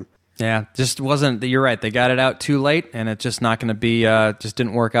amount of time. Yeah, just wasn't. You're right. They got it out too late, and it's just not going to be. Just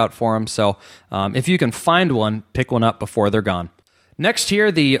didn't work out for them. So, if you can find one, pick one up before they're gone. Next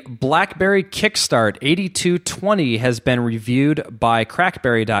here, the BlackBerry Kickstart 8220 has been reviewed by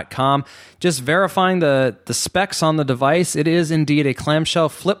crackberry.com. Just verifying the specs on the device, it is indeed a clamshell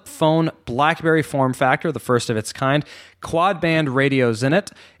flip phone BlackBerry form factor, the first of its kind. Quad band radios in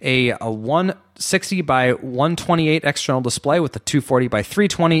it, a 160 by 128 external display with a 240 by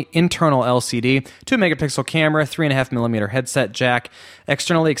 320 internal LCD, 2 megapixel camera, 3.5 millimeter headset jack,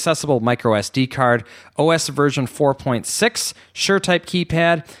 externally accessible micro SD card, OS version 4.6, SureType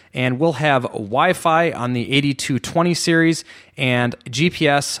keypad, and we'll have Wi-Fi on the 8220 series and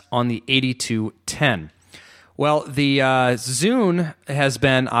GPS on the 8210. Well, the Zune has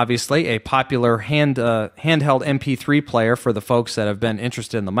been obviously a popular handheld MP3 player for the folks that have been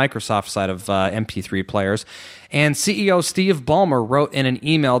interested in the Microsoft side of MP3 players. And CEO Steve Ballmer wrote in an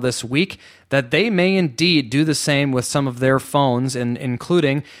email this week that they may indeed do the same with some of their phones, and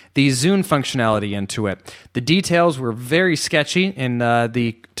including the Zune functionality into it. The details were very sketchy.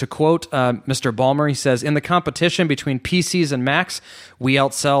 To quote Mr. Ballmer, he says, "In the competition between PCs and Macs, we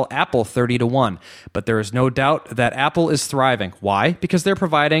outsell Apple 30-1. But there is no doubt that Apple is thriving. Why? Because they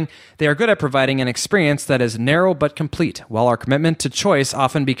are good at providing an experience that is narrow but complete, while our commitment to choice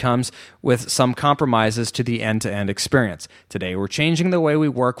often becomes with some compromises to the end-to-end experience. Today, we're changing the way we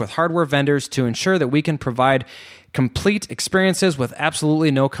work with hardware vendors to ensure that we can provide complete experiences with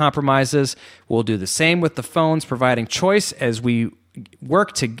absolutely no compromises. We'll do the same with the phones, providing choice as we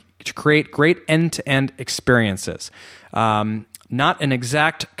work to create great end-to-end experiences." Not an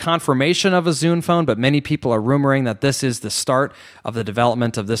exact confirmation of a Zune phone, but many people are rumoring that this is the start of the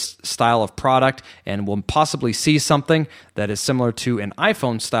development of this style of product, and we'll possibly see something that is similar to an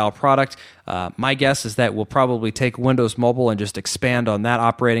iPhone-style product. My guess is that we'll probably take Windows Mobile and just expand on that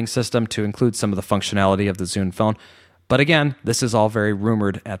operating system to include some of the functionality of the Zune phone. But again, this is all very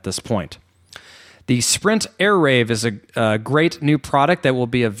rumored at this point. The Sprint AirRave is a great new product that will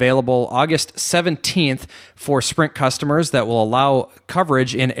be available August 17th for Sprint customers that will allow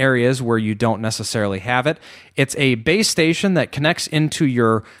coverage in areas where you don't necessarily have it. It's a base station that connects into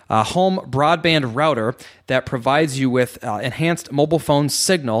your home broadband router that provides you with enhanced mobile phone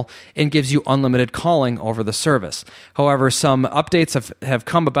signal and gives you unlimited calling over the service. However, some updates have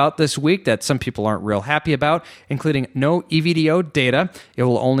come about this week that some people aren't real happy about, including no EVDO data. It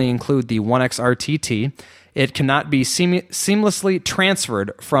will only include the 1X RTT. It cannot be seamlessly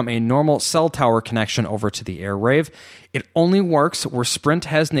transferred from a normal cell tower connection over to the AirRave. It only works where Sprint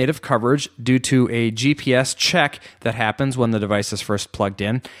has native coverage due to a GPS check that happens when the device is first plugged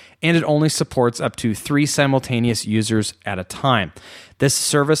in, and it only supports up to 3 simultaneous users at a time. This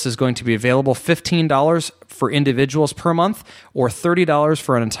service is going to be available $15 for individuals per month or $30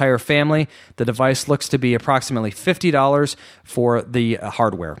 for an entire family. The device looks to be approximately $50 for the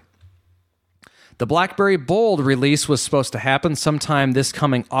hardware. The BlackBerry Bold release was supposed to happen sometime this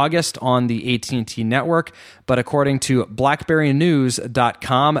coming August on the AT&T network, but according to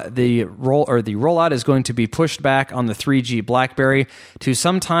BlackBerryNews.com, the rollout is going to be pushed back on the 3G BlackBerry to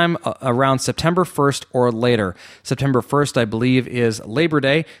sometime around September 1st or later. September 1st, I believe, is Labor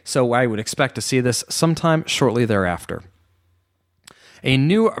Day, so I would expect to see this sometime shortly thereafter. A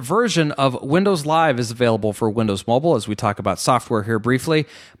new version of Windows Live is available for Windows Mobile, as we talk about software here briefly.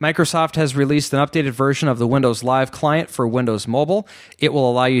 Microsoft has released an updated version of the Windows Live client for Windows Mobile. It will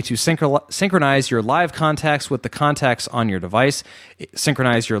allow you to synchronize your live contacts with the contacts on your device,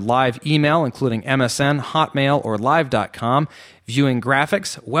 synchronize your live email, including MSN, Hotmail, or Live.com, viewing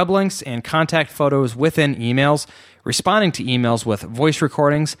graphics, web links, and contact photos within emails, responding to emails with voice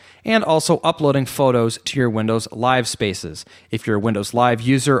recordings, and also uploading photos to your Windows Live spaces. If you're a Windows Live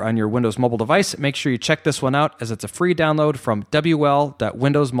user on your Windows Mobile device, make sure you check this one out, as it's a free download from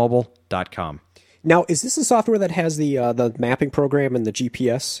wl.windowsmobile.com. Now, is this the software that has the mapping program and the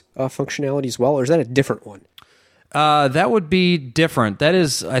GPS functionality as well, or is that a different one? That would be different. That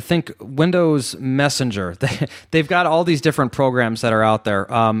is, I think, Windows Messenger. They've got all these different programs that are out there.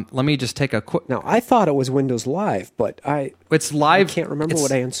 Let me just take a quick... Now, I thought it was Windows Live, but it's live. I can't remember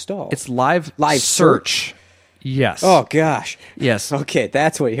what I installed. It's Live Search. Yes. Oh gosh. Yes. Okay,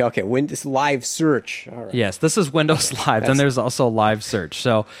 that's what. Okay, Windows Live Search. All right. Yes, this is Windows Live. Then there's also Live Search.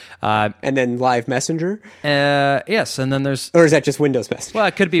 So, And then Live Messenger, yes, and then there's or is that just Windows Messenger? well,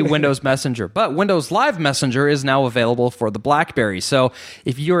 it could be Windows Messenger, but Windows Live Messenger is now available for the BlackBerry. So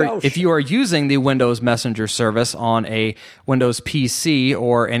if you are using the Windows Messenger service on a Windows PC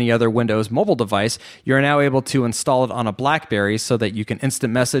or any other Windows mobile device, you're now able to install it on a BlackBerry so that you can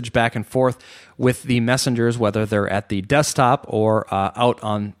instant message back and forth with the messengers, whether they're at the desktop or out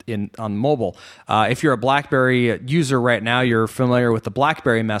on mobile. If you're a BlackBerry user right now, you're familiar with the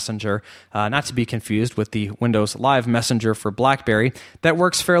BlackBerry Messenger, not to be confused with the Windows Live Messenger for BlackBerry. That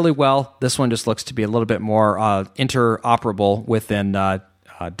works fairly well. This one just looks to be a little bit more interoperable within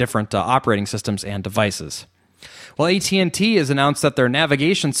different operating systems and devices. Well, AT&T has announced that their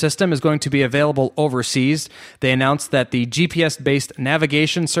navigation system is going to be available overseas. They announced that the GPS-based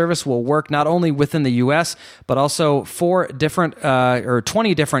navigation service will work not only within the U.S., but also 20 different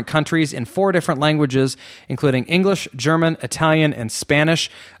countries in 4 different languages, including English, German, Italian, and Spanish.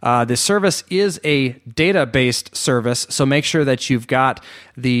 The service is a data-based service, so make sure that you've got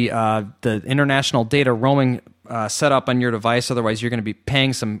the international data roaming set up on your device. Otherwise, you're going to be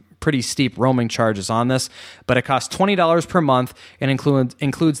paying some pretty steep roaming charges on this. But it costs $20 per month and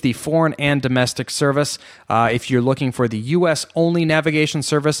includes the foreign and domestic service. If you're looking for the U.S.-only navigation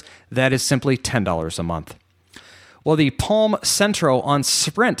service, that is simply $10 a month. Well, the Palm Centro on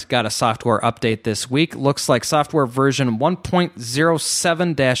Sprint got a software update this week. Looks like software version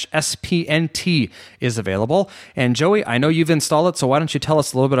 1.07-SPNT is available. And Joey, I know you've installed it, so why don't you tell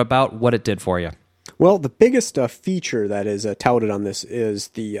us a little bit about what it did for you? Well, the biggest feature that is touted on this is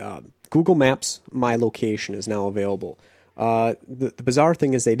the Google Maps My Location is now available. The bizarre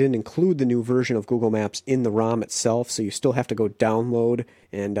thing is they didn't include the new version of Google Maps in the ROM itself, so you still have to go download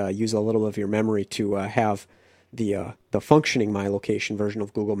and use a little of your memory to have the functioning My Location version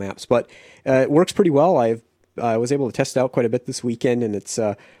of Google Maps. But it works pretty well. I was able to test it out quite a bit this weekend, and it's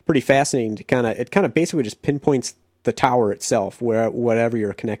pretty fascinating. It kind of basically just pinpoints the tower itself, whatever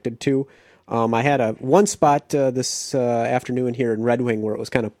you're connected to. I had one spot this afternoon here in Red Wing where it was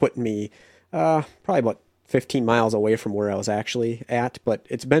kind of putting me probably about 15 miles away from where I was actually at, but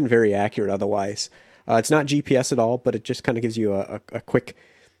it's been very accurate otherwise. It's not GPS at all, but it just kind of gives you a quick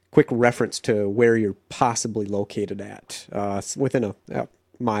reference to where you're possibly located at. It's within a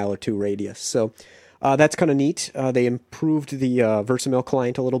mile or two radius. So that's kind of neat. They improved the Versamail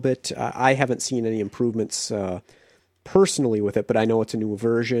client a little bit. I haven't seen any improvements personally with it, but I know it's a new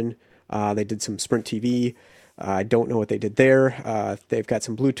version. They did some Sprint TV. I don't know what they did there. They've got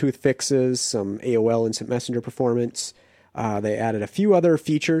some Bluetooth fixes, some AOL Instant Messenger performance. They added a few other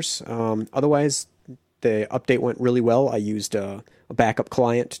features. Otherwise, the update went really well. I used a backup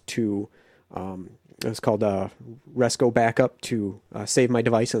client to, it was called Resco Backup, to save my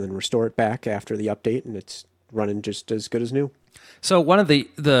device and then restore it back after the update, and it's running just as good as new. So one of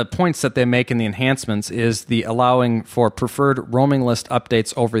the points that they make in the enhancements is the allowing for preferred roaming list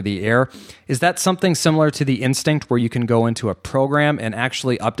updates over the air. Is that something similar to the Instinct where you can go into a program and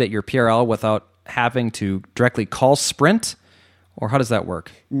actually update your PRL without having to directly call Sprint? Or how does that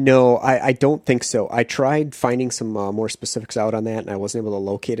work? No, I don't think so. I tried finding some more specifics out on that, and I wasn't able to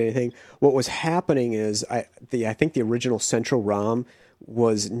locate anything. What was happening is I think the original Central ROM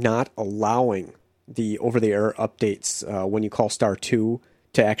was not allowing the over-the-air updates when you call *2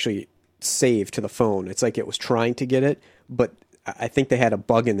 to actually save to the phone. It's like it was trying to get it, but I think they had a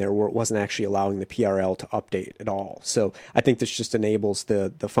bug in there where it wasn't actually allowing the PRL to update at all. So I think this just enables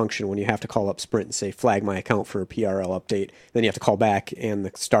the function when you have to call up Sprint and say, flag my account for a PRL update. Then you have to call back, and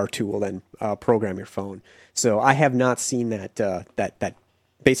the *2 will then program your phone. So I have not seen that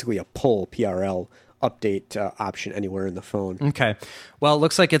basically a pull PRL update option anywhere in the phone. Okay. Well, it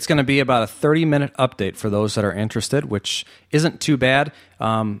looks like it's going to be about a 30-minute update for those that are interested, which isn't too bad.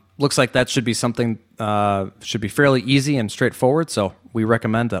 Looks like that should be something, should be fairly easy and straightforward, so we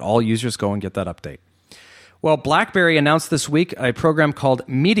recommend that all users go and get that update. Well, BlackBerry announced this week a program called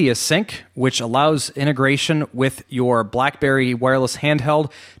Media Sync, which allows integration with your BlackBerry wireless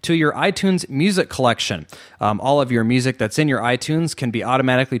handheld to your iTunes music collection. All of your music that's in your iTunes can be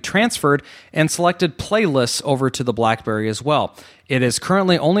automatically transferred and selected playlists over to the BlackBerry as well. It is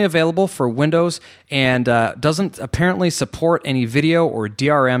currently only available for Windows and doesn't apparently support any video or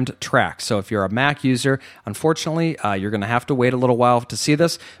DRM'd tracks. So if you're a Mac user, unfortunately, you're going to have to wait a little while to see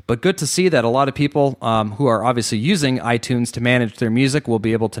this. But good to see that a lot of people who are obviously using iTunes to manage their music will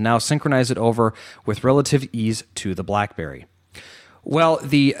be able to now synchronize it over with relative ease to the BlackBerry. Well,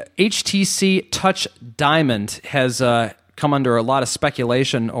 the HTC Touch Diamond has come under a lot of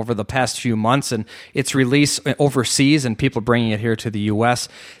speculation over the past few months and its release overseas and people bringing it here to the U.S.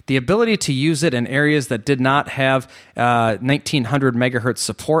 The ability to use it in areas that did not have 1900 megahertz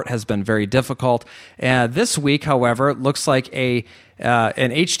support has been very difficult. This week, however, looks like an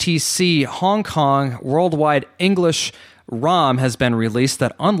HTC Hong Kong worldwide English ROM has been released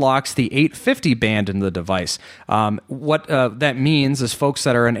that unlocks the 850 band in the device. What that means is folks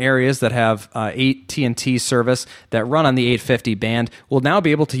that are in areas that have AT&T service that run on the 850 band will now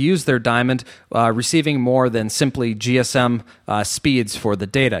be able to use their Diamond, receiving more than simply GSM speeds for the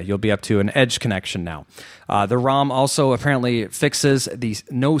data. You'll be up to an edge connection now. The ROM also apparently fixes the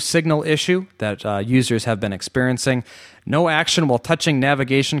no signal issue that users have been experiencing. No action while touching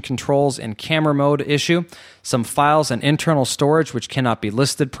navigation controls in camera mode issue. Some files and internal storage which cannot be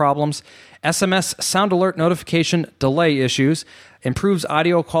listed problems. SMS sound alert notification delay issues. Improves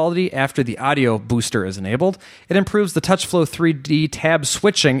audio quality after the audio booster is enabled. It improves the TouchFlow 3D tab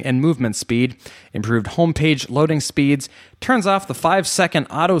switching and movement speed. Improved homepage loading speeds. Turns off the 5-second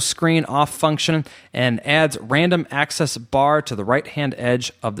auto screen off function and adds random access bar to the right-hand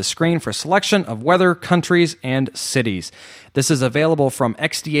edge of the screen for selection of weather, countries, and cities. This is available from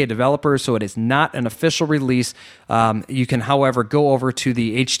XDA developers, so it is not an official release. You can, however, go over to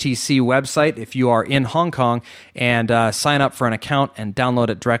the HTC website if you are in Hong Kong and sign up for an account and download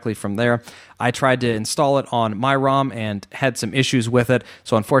it directly from there. I tried to install it on my ROM and had some issues with it,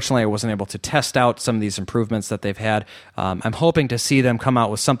 so unfortunately I wasn't able to test out some of these improvements that they've had. I'm hoping to see them come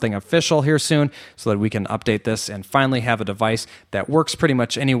out with something official here soon so that we can update this and finally have a device that works pretty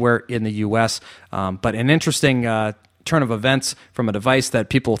much anywhere in the U.S. But an interesting turn of events from a device that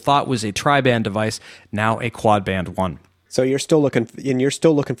people thought was a tri-band device, now a quad-band one. So you're still looking for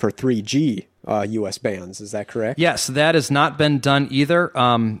 3G US bands, is that correct? Yes, that has not been done either.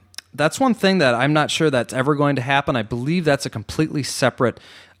 That's one thing that I'm not sure that's ever going to happen. I believe that's a completely separate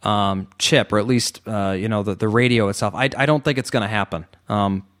chip, or at least the radio itself. I don't think it's going to happen.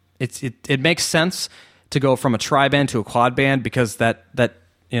 It makes sense to go from a tri-band to a quad-band because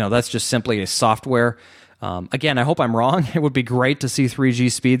that's just simply a software. Again, I hope I'm wrong. It would be great to see 3G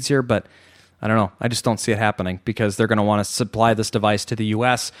speeds here, but I don't know. I just don't see it happening because they're going to want to supply this device to the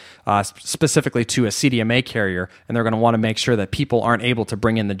U.S., specifically to a CDMA carrier, and they're going to want to make sure that people aren't able to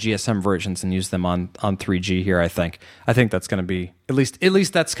bring in the GSM versions and use them on 3G here, I think. I think that's going to be, at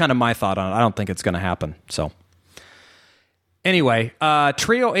least that's kind of my thought on it. I don't think it's going to happen, so... Anyway,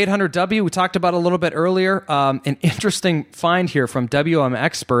 Treo 800W, we talked about a little bit earlier. An interesting find here from WM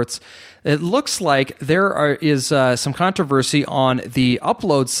Experts. It looks like there is some controversy on the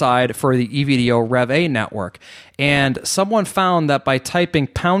upload side for the EVDO Rev A network. And someone found that by typing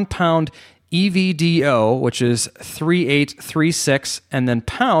 #EVDO, which is 3836, and then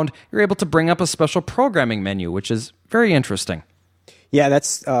pound, you're able to bring up a special programming menu, which is very interesting. Yeah,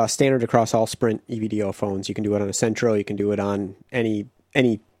 that's standard across all Sprint EVDO phones. You can do it on a Centro. You can do it on any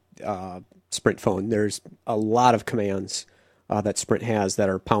Sprint phone. There's a lot of commands that Sprint has that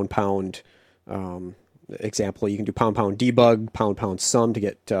are pound. Example, you can do pound debug, pound sum to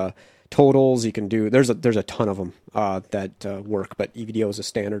get totals. You can do there's a ton of them that work, but EVDO is a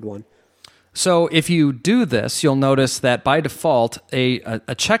standard one. So if you do this, you'll notice that by default a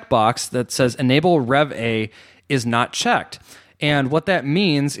checkbox that says Enable Rev A is not checked. And what that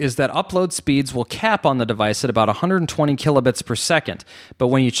means is that upload speeds will cap on the device at about 120 kilobits per second. But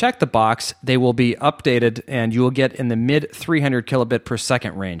when you check the box, they will be updated and you will get in the mid 300 kilobit per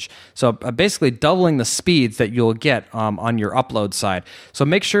second range. So basically doubling the speeds that you'll get on your upload side. So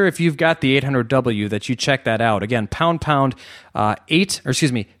make sure if you've got the 800W that you check that out. Again, pound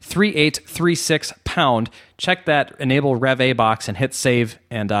 3836 pound. Check that Enable Rev A box and hit save,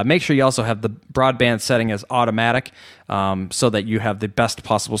 and make sure you also have the broadband setting as automatic so that you have the best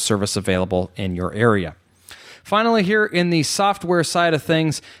possible service available in your area. Finally, here in the software side of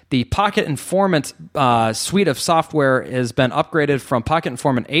things, the Pocket Informant suite of software has been upgraded from Pocket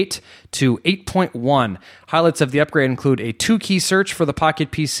Informant 8 to 8.1. Highlights of the upgrade include a 2-key search for the Pocket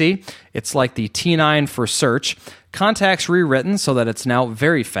PC. It's like the T9 for search. Contacts rewritten so that it's now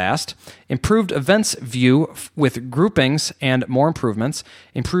very fast. Improved events view with groupings and more improvements.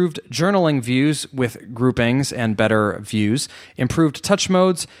 Improved journaling views with groupings and better views. Improved touch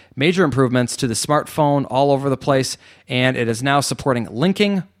modes. Major improvements to the smartphone all over the place. And it is now supporting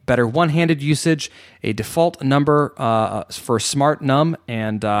linking, better one-handed usage, a default number for Smart Num,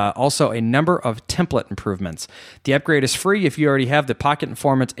 and also a number of template improvements. The upgrade is free if you already have the Pocket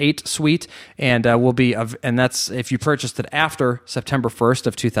Informant 8 suite, and and that's if you purchased it after September 1st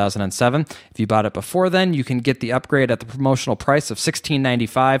of 2007. If you bought it before then, you can get the upgrade at the promotional price of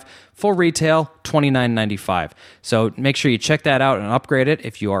 $16.95, full retail $29.95. So make sure you check that out and upgrade it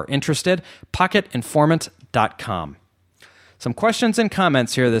if you are interested. PocketInformant.com. Some questions and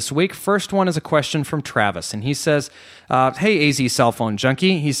comments here this week. First one is a question from Travis, and he says, hey, AZ Cell Phone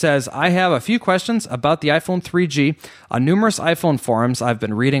Junkie. He says, I have a few questions about the iPhone 3G. On numerous iPhone forums, I've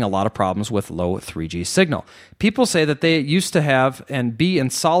been reading a lot of problems with low 3G signal. People say that they used to have and be in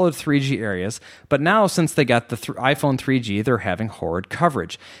solid 3G areas, but now since they got the iPhone 3G, they're having horrid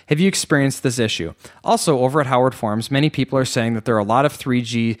coverage. Have you experienced this issue? Also, over at Howard Forums, many people are saying that there are a lot of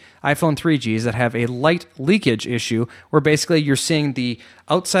iPhone 3Gs that have a light leakage issue, where basically you're seeing the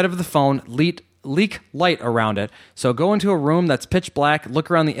outside of the phone leak light around it. So go into a room that's pitch black, look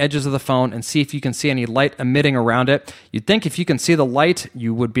around the edges of the phone, and see if you can see any light emitting around it. You'd think if you can see the light,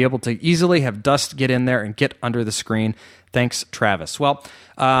 you would be able to easily have dust get in there and get under the screen. Thanks, Travis. Well,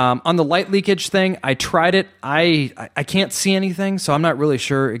 on the light leakage thing, I tried it. I can't see anything, so I'm not really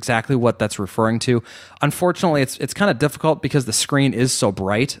sure exactly what that's referring to. Unfortunately, it's kind of difficult because the screen is so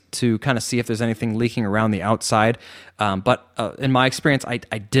bright to kind of see if there's anything leaking around the outside. But in my experience, I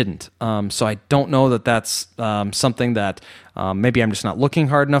didn't. So I don't know that that's something that maybe I'm just not looking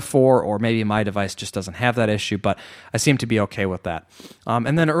hard enough for, or maybe my device just doesn't have that issue, but I seem to be okay with that.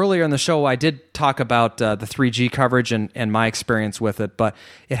 And then earlier in the show, I did talk about the 3G coverage and my experience with it, but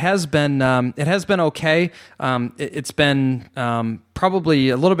it has been okay. It's been probably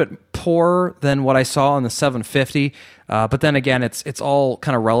a little bit poorer than what I saw on the 750, but then again, it's all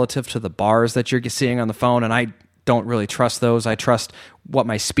kind of relative to the bars that you're seeing on the phone, and I don't really trust those. I trust what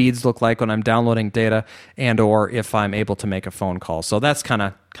my speeds look like when I'm downloading data, and or if I'm able to make a phone call. So that's kind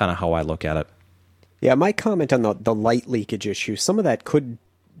of how I look at it. Yeah, my comment on the light leakage issue, some of that could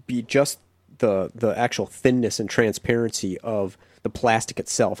be just the actual thinness and transparency of the plastic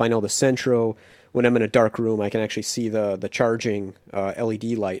itself. I know the Centro, when I'm in a dark room, I can actually see the charging LED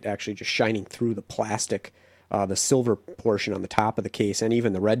light actually just shining through the plastic, the silver portion on the top of the case, and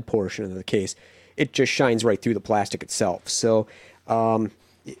even the red portion of the case. It just shines right through the plastic itself. So,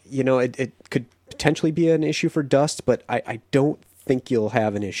 it could potentially be an issue for dust, but I don't think you'll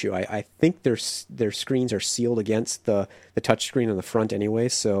have an issue. I think their screens are sealed against the touch screen on the front anyway.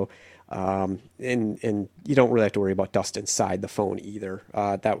 So, and you don't really have to worry about dust inside the phone either.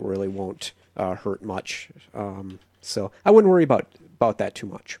 That really won't hurt much. So I wouldn't worry about that too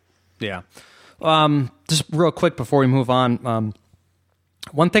much. Yeah. Just real quick before we move on.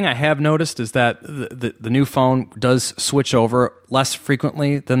 One thing I have noticed is that the new phone does switch over less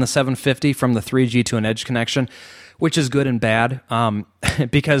frequently than the 750 from the 3G to an Edge connection, which is good and bad,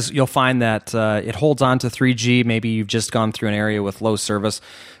 because you'll find that it holds on to 3G. Maybe you've just gone through an area with low service,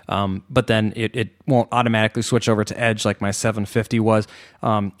 but then it won't automatically switch over to Edge like my 750 was.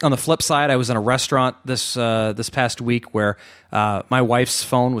 On the flip side, I was in a restaurant this past week where my wife's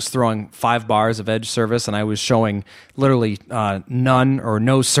phone was throwing 5 bars of Edge service, and I was showing literally none or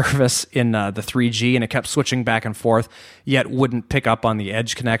no service in the 3G, and it kept switching back and forth, yet wouldn't pick up on the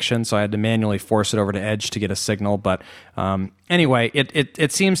Edge connection, so I had to manually force it over to Edge to get a signal. But anyway,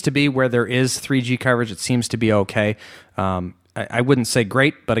 it seems to be where there is 3G coverage, it seems to be okay. I wouldn't say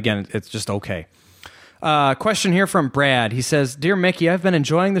great, but again, it's just okay. Question here from Brad. He says, Dear Mickey, I've been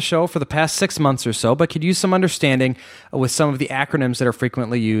enjoying the show for the past 6 months or so, but could use some understanding with some of the acronyms that are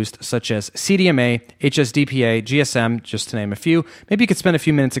frequently used, such as CDMA, HSDPA, GSM, just to name a few. Maybe you could spend a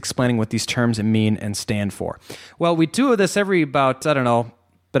few minutes explaining what these terms mean and stand for. Well, we do this every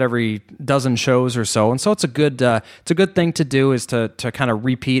dozen shows or so, and so it's a good thing to do, is to kind of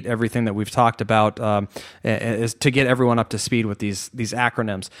repeat everything that we've talked about, is to get everyone up to speed with these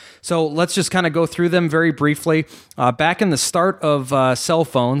acronyms. So let's just kind of go through them very briefly. Back in the start of cell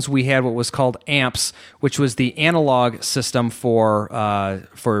phones, we had what was called AMPS, which was the analog system for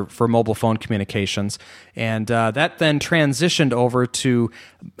mobile phone communications, and that then transitioned over to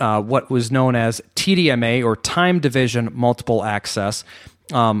what was known as TDMA, or Time Division Multiple Access.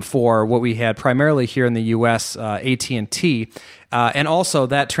 For what we had primarily here in the U.S., AT&T, and also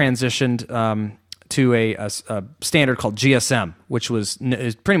that transitioned to a standard called GSM, which is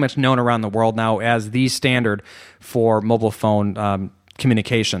pretty much known around the world now as the standard for mobile phone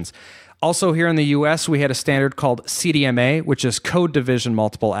communications. Also here in the U.S., we had a standard called CDMA, which is Code Division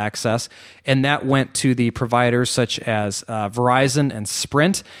Multiple Access, and that went to the providers such as Verizon and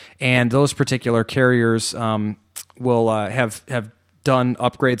Sprint, and those particular carriers will have done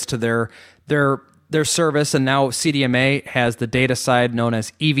upgrades to their service, and now CDMA has the data side known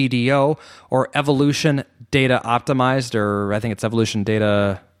as EVDO, or Evolution Data Optimized, or I think it's Evolution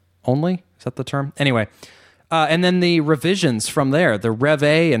Data Only. Is that the term? Anyway. And then the revisions from there, the Rev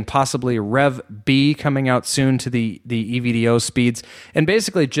A and possibly Rev B coming out soon to the EVDO speeds. And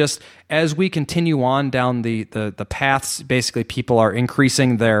basically just as we continue on down the paths, basically people are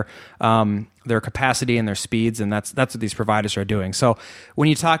increasing their capacity and their speeds, and that's what these providers are doing. So when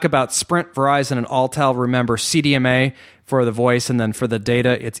you talk about Sprint, Verizon, and Alltel, remember CDMA for the voice, and then for the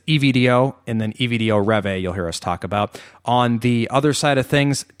data, it's EVDO, and then EVDO Rev A you'll hear us talk about. On the other side of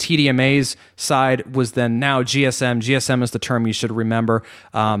things, TDMA's side was then now GSM. GSM is the term you should remember.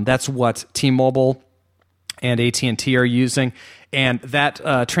 That's what T-Mobile and AT&T are using. And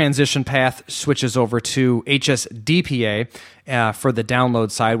that transition path switches over to HSDPA for the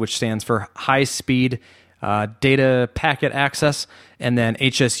download side, which stands for high-speed data packet access, and then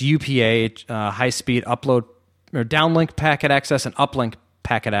HSUPA, high-speed upload or downlink packet access and uplink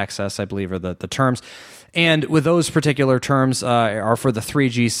packet access, I believe, are the terms. And with those particular terms are for the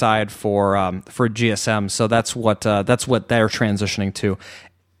 3G side for GSM. So that's what they're transitioning to.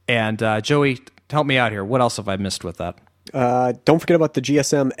 And Joey, help me out here. What else have I missed with that? Don't forget about the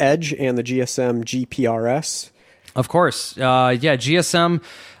GSM Edge and the GSM GPRS. Of course. GSM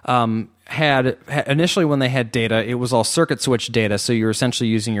had initially, when they had data, it was all circuit switch data, so you're essentially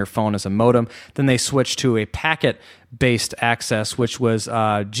using your phone as a modem. Then they switched to a packet-based access, which was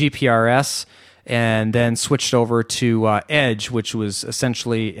GPRS, and then switched over to Edge, which was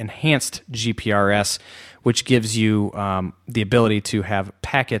essentially enhanced GPRS, which gives you the ability to have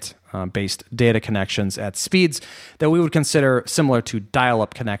packet-based data connections at speeds that we would consider similar to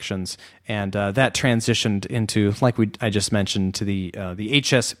dial-up connections, and that transitioned into, like I just mentioned, to the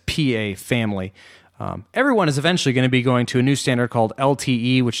HSPA family. Everyone is eventually going to be going to a new standard called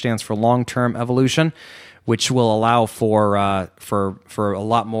LTE, which stands for long-term evolution, which will allow for a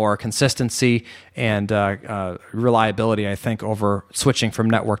lot more consistency and reliability, I think, over switching from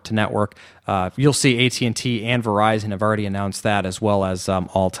network to network. You'll see AT&T and Verizon have already announced that, as well as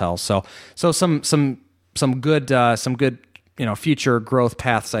Alltel. So some good future growth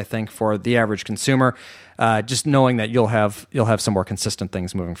paths, I think, for the average consumer. Just knowing that you'll have some more consistent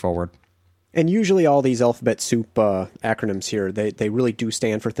things moving forward. And usually all these alphabet soup acronyms here, they really do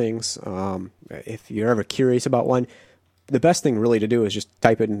stand for things. If you're ever curious about one, the best thing really to do is just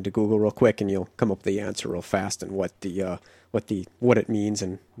type it into Google real quick, and you'll come up with the answer real fast and what it means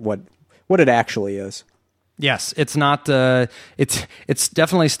and what it actually is. Yes, it's not. It's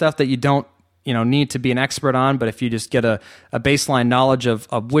definitely stuff that you don't need to be an expert on, but if you just get a baseline knowledge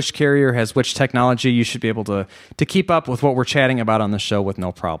of which carrier has which technology, you should be able to keep up with what we're chatting about on the show with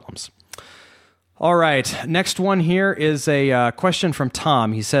no problems. All right, next one here is a question from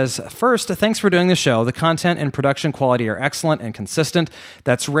Tom. He says, first, thanks for doing the show. The content and production quality are excellent and consistent.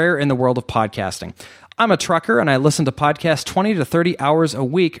 That's rare in the world of podcasting. I'm a trucker, and I listen to podcasts 20 to 30 hours a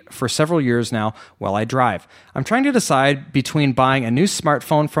week for several years now while I drive. I'm trying to decide between buying a new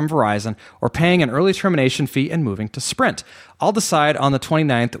smartphone from Verizon or paying an early termination fee and moving to Sprint. I'll decide on the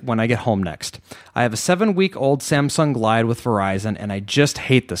 29th when I get home next. I have a 7-week-old Samsung Glide with Verizon, and I just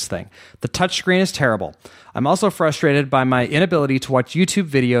hate this thing. The touchscreen is terrible. I'm also frustrated by my inability to watch YouTube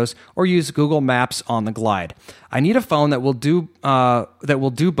videos or use Google Maps on the Glide. I need a phone that will do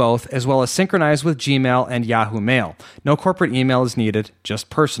both, as well as synchronize with Gmail and Yahoo Mail. No corporate email is needed,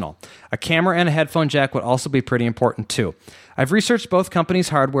 just personal. A camera and a headphone jack would also be pretty important too. I've researched both companies'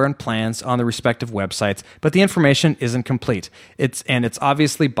 hardware and plans on the respective websites, but the information isn't complete. It's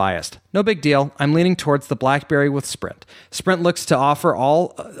obviously biased. No big deal. I'm leaning towards the BlackBerry with Sprint. Sprint looks to offer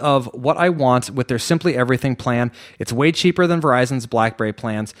all of what I want with their Simply Everything plan. It's way cheaper than Verizon's BlackBerry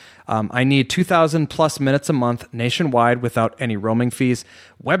plans. I need 2,000 plus minutes a month nationwide without any roaming fees.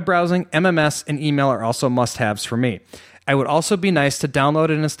 Web browsing, MMS, and email are also must-haves for me. It would also be nice to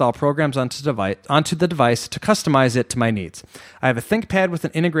download and install programs onto the device to customize it to my needs. I have a ThinkPad with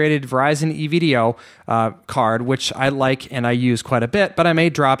an integrated Verizon EVDO card, which I like and I use quite a bit, but I may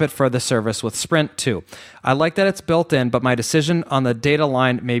drop it for the service with Sprint too. I like that it's built in, but my decision on the data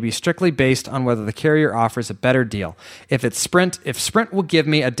line may be strictly based on whether the carrier offers a better deal. If Sprint will give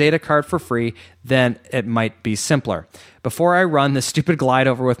me a data card for free, then it might be simpler. Before I run this stupid Glide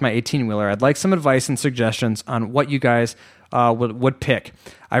over with my 18-wheeler, I'd like some advice and suggestions on what you guys would pick.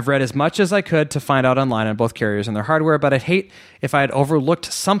 I've read as much as I could to find out online on both carriers and their hardware, but I'd hate if I had overlooked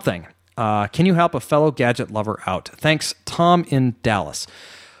something. Can you help a fellow gadget lover out? Thanks, Tom in Dallas.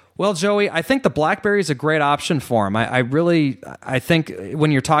 Well, Joey, I think the BlackBerry is a great option for him. I think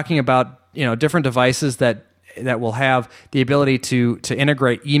when you're talking about different devices that that will have the ability to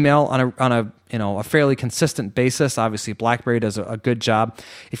integrate email on a fairly consistent basis. Obviously, BlackBerry does a good job.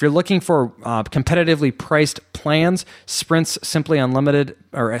 If you're looking for competitively priced plans, Sprint's Simply Unlimited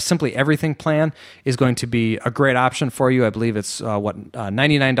or Simply Everything plan is going to be a great option for you. I believe it's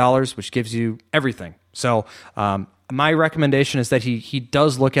 $99, which gives you everything. So my recommendation is that he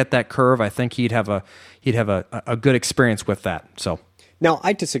does look at that curve. I think he'd have a good experience with that. So. Now,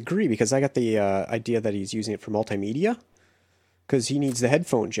 I disagree because I got the idea that he's using it for multimedia because he needs the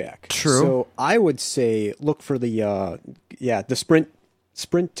headphone jack. True. So I would say look for the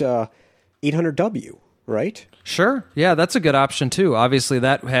Sprint 800W, right? Sure. Yeah, that's a good option too. Obviously,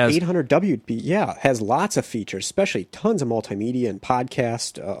 that has 800W. Has lots of features, especially tons of multimedia and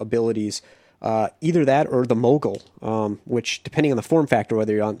podcast abilities. Either that or the Mogul, which depending on the form factor,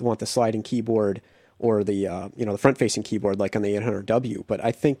 whether you want the sliding keyboard or the the front-facing keyboard like on the 800W. But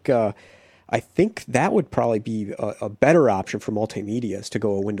I think that would probably be a better option for multimedia is to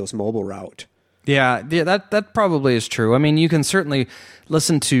go a Windows Mobile route. Yeah, that probably is true. I mean, you can certainly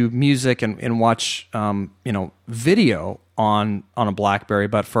listen to music and watch video on a BlackBerry,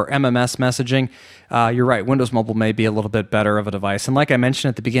 but for MMS messaging, you're right. Windows Mobile may be a little bit better of a device. And like I mentioned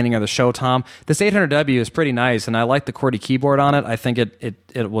at the beginning of the show, Tom, this 800W is pretty nice, and I like the QWERTY keyboard on it. I think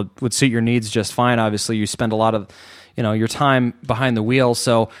it would suit your needs just fine. Obviously, you spend a lot of your time behind the wheel,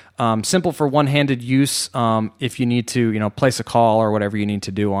 so simple for one-handed use. If you need to place a call or whatever you need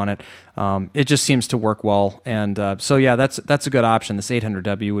to do on it, it just seems to work well. And so yeah, that's a good option. This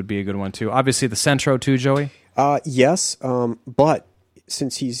 800W would be a good one too. Obviously, the Centro too, Joey. Yes, but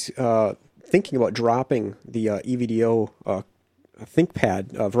since he's thinking about dropping the EVDO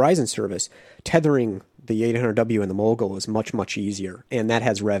ThinkPad Verizon service, tethering the 800W and the Mogul is much, much easier, and that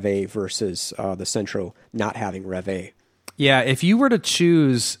has Rev A versus the Centro not having Rev A. Yeah, if you were to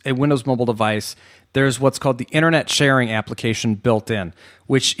choose a Windows Mobile device, there's what's called the Internet Sharing application built in,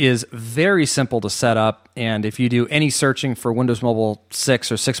 which is very simple to set up. And if you do any searching for Windows Mobile 6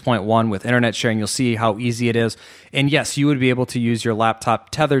 or 6.1 with Internet Sharing, you'll see how easy it is. And yes, you would be able to use your laptop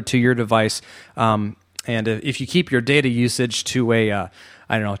tethered to your device. And if you keep your data usage to a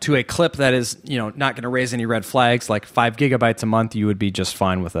clip that is not going to raise any red flags, like 5 gigabytes a month, you would be just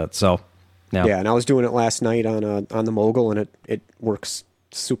fine with it. So, yeah, and I was doing it last night on the Mogul, and it works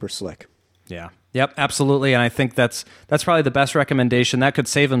super slick. Yeah. Yep, absolutely, and I think that's probably the best recommendation. That could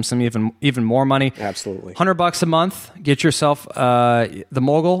save them some even more money. Absolutely, $100 a month. Get yourself the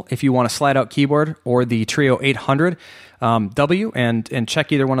Mogul if you want a slide-out keyboard, or the Treo 800 W, and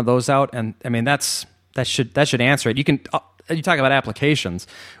check either one of those out. And I mean that should answer it. You talk about applications.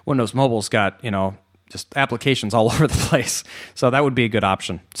 Windows Mobile's got just applications all over the place, so that would be a good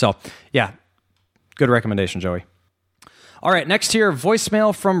option. So yeah, good recommendation, Joey. All right, next here,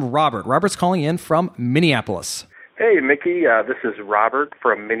 voicemail from Robert. Robert's calling in from Minneapolis. Hey, Mickey. This is Robert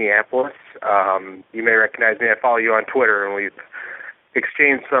from Minneapolis. You may recognize me. I follow you on Twitter, and we've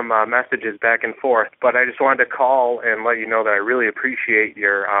exchanged some messages back and forth. But I just wanted to call and let you know that I really appreciate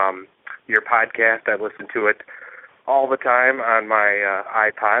your podcast. I listen to it all the time on my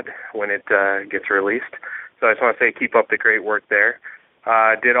iPod when it gets released. So I just want to say keep up the great work there.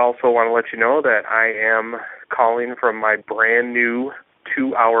 Did also want to let you know that I am calling from my brand new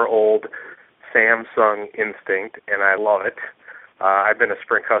 2-hour-old Samsung Instinct, and I love it. I've been a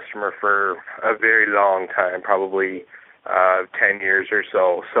Sprint customer for a very long time, probably 10 years or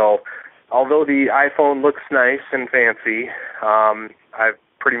so. So although the iPhone looks nice and fancy, I've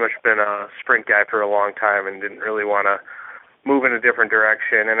pretty much been a Sprint guy for a long time and didn't really want to move in a different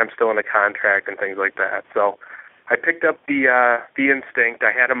direction, and I'm still in a contract and things like that. So I picked up the Instinct.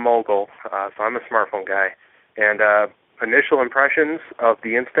 I had a Mogul, so I'm a smartphone guy. And initial impressions of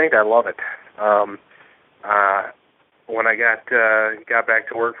the Instinct, I love it. When I got back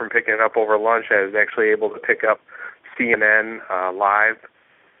to work from picking it up over lunch, I was actually able to pick up CNN live,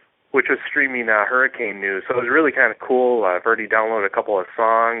 which was streaming hurricane news. So it was really kind of cool. I've already downloaded a couple of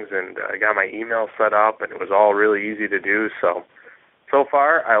songs, and I got my email set up, and it was all really easy to do. So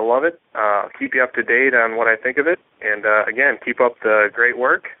far, I love it. Keep you up to date on what I think of it. And again, keep up the great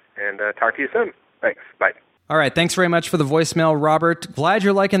work, and talk to you soon. Thanks. Bye. All right, thanks very much for the voicemail, Robert. Glad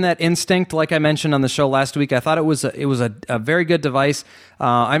you're liking that Instinct. Like I mentioned on the show last week, I thought it was a very good device.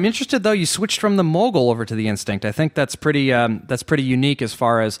 I'm interested though. You switched from the Mogul over to the Instinct. I think that's pretty unique as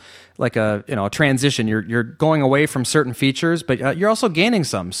far as like a transition. You're going away from certain features, but you're also gaining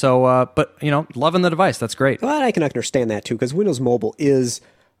some. So, but loving the device. That's great. Well, I can understand that too because Windows Mobile is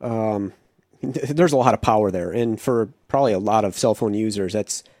there's a lot of power there, and for probably a lot of cell phone users,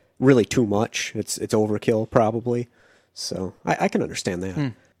 that's really too much. It's overkill probably. So I can understand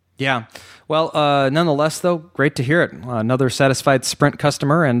that. Yeah. Well, nonetheless, though, great to hear it. Another satisfied Sprint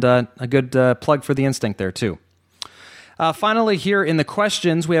customer, and a good plug for the Instinct there, too. Finally, here in the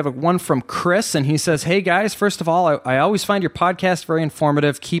questions, we have one from Chris, and he says, "Hey guys, first of all, I always find your podcast very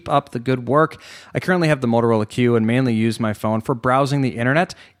informative. Keep up the good work. I currently have the Motorola Q and mainly use my phone for browsing the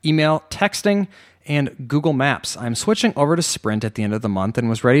internet, email, texting, and Google Maps. I'm switching over to Sprint at the end of the month and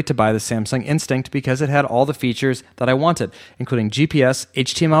was ready to buy the Samsung Instinct because it had all the features that I wanted, including GPS,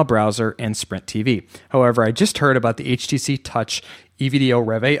 HTML browser, and Sprint TV. However, I just heard about the HTC Touch EVDO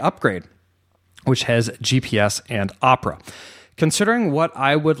Rev A upgrade, which has GPS and Opera. Considering what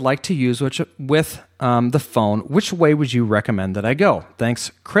I would like to use with the phone, which way would you recommend that I go?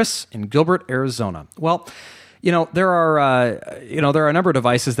 Thanks, Chris in Gilbert, Arizona." Well, there are a number of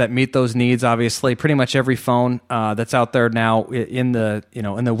devices that meet those needs. Obviously, pretty much every phone that's out there now in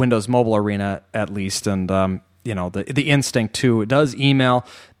the Windows Mobile arena, at least, and the Instinct too. It does email,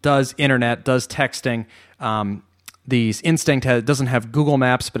 does internet, does texting. The Instinct doesn't have Google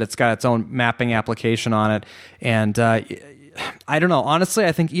Maps, but it's got its own mapping application on it. And I don't know. Honestly,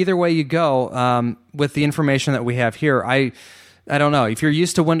 I think either way you go, with the information that we have here, I don't know. If you're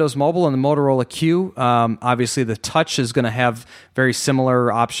used to Windows Mobile and the Motorola Q, obviously the Touch is going to have very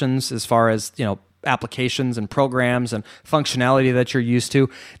similar options as far as, applications and programs and functionality that you're used to.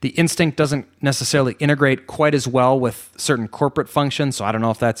 The Instinct doesn't necessarily integrate quite as well with certain corporate functions, so I don't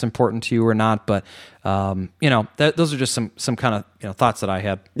know if that's important to you or not, but those are just some kind of thoughts that I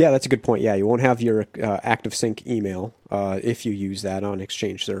had. Yeah, that's a good point. Yeah, you won't have your Active Sync email if you use that on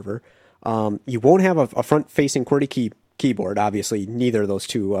Exchange Server. You won't have a front-facing QWERTY keyboard. Obviously, neither of those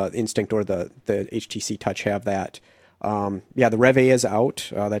two, Instinct or the HTC Touch, have that. The Rev A is out.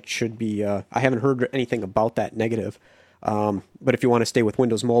 That should be... I haven't heard anything about that negative. But if you want to stay with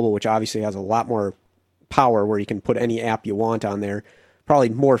Windows Mobile, which obviously has a lot more power where you can put any app you want on there, probably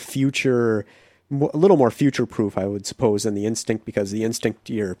a little more future-proof, I would suppose, than the Instinct, because the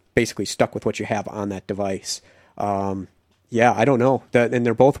Instinct, you're basically stuck with what you have on that device. I don't know. And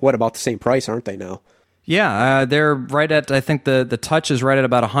they're both, about the same price, aren't they now? Yeah, they're right at, I think the Touch is right at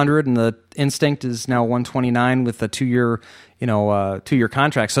about 100, and the Instinct is now 129 with a 2-year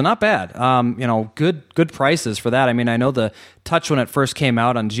contract. So not bad. Good prices for that. I mean, I know the Touch when it first came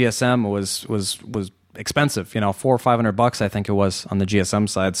out on GSM was expensive. $400 or $500, I think it was on the GSM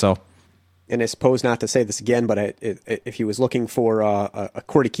side. So. And I suppose not to say this again, but if he was looking for a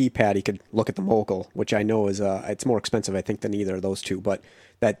QWERTY keypad, he could look at the Mogul, which I know is it's more expensive, I think, than either of those two. But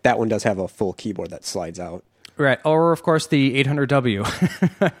that one does have a full keyboard that slides out. Right, or of course the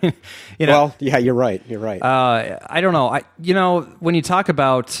 800W. Well, yeah, you're right. You're right. I don't know. When you talk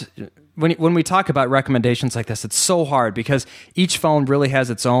about when we talk about recommendations like this, it's so hard because each phone really has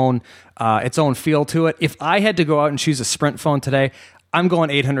its own feel to it. If I had to go out and choose a Sprint phone today, I'm going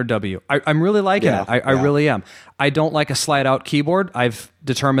 800W. I'm really liking it. I really am. I don't like a slide-out keyboard. I've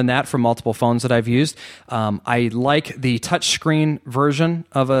determined that from multiple phones that I've used. I like the touchscreen version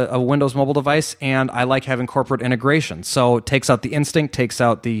of a Windows mobile device, and I like having corporate integration. So it takes out the Instinct, takes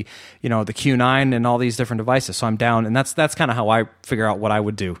out the the Q9 and all these different devices. So I'm down, and that's kind of how I figure out what I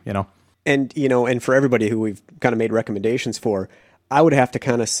would do. And and for everybody who we've kind of made recommendations for, I would have to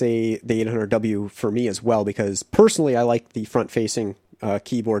kind of say the 800W for me as well, because personally I like the front-facing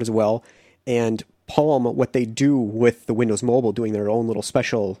keyboard as well. And Palm, what they do with the Windows Mobile, doing their own little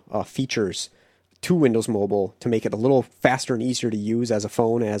special features to Windows Mobile to make it a little faster and easier to use as a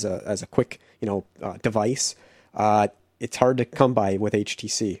phone, as a quick device. It's hard to come by with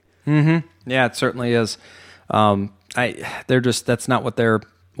HTC. Mm-hmm. Yeah, it certainly is. That's not what their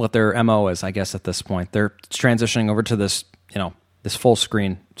MO is, I guess, at this point. They're transitioning over to this this full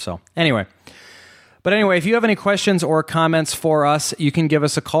screen. So anyway, if you have any questions or comments for us, you can give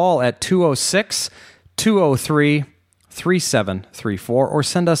us a call at 206-203-3734 or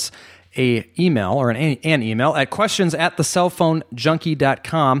send us an email at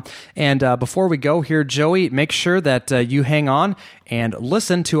questions@thecellphonejunkie.com. And before we go here, Joey, make sure that you hang on and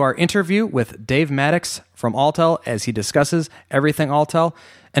listen to our interview with Dave Maddox from Alltel as he discusses everything Alltel.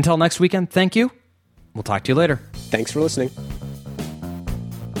 Until next weekend, thank you. We'll talk to you later. Thanks for listening.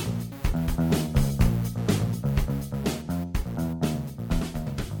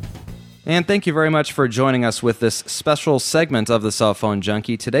 And thank you very much for joining us with this special segment of the Cell Phone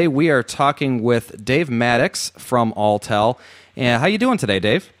Junkie. Today we are talking with Dave Maddox from Alltel. And how you doing today,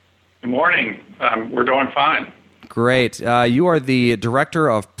 Dave? Good morning. We're doing fine. Great. You are the Director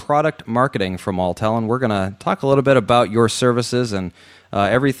of Product Marketing from Alltel, and we're going to talk a little bit about your services and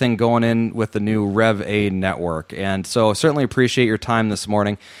everything going in with the new Rev A network. And so certainly appreciate your time this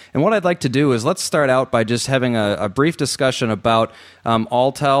morning. And what I'd like to do is let's start out by just having a brief discussion about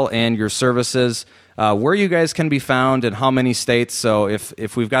Alltel and your services, where you guys can be found in how many states. So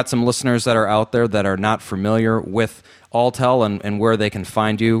if we've got some listeners that are out there that are not familiar with Alltel and where they can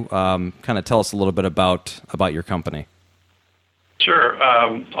find you, kind of tell us a little bit about your company. Sure.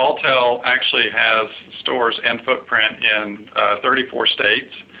 Alltel actually has stores and footprint in 34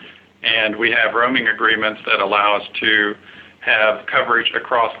 states, and we have roaming agreements that allow us to have coverage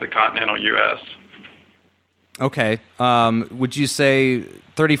across the continental U.S. Okay. Would you say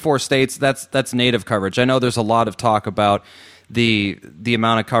 34 states, that's native coverage? I know there's a lot of talk about the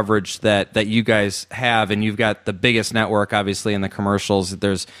amount of coverage that you guys have, and you've got the biggest network, obviously, in the commercials.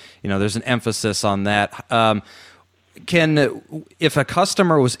 There's an emphasis on that. If a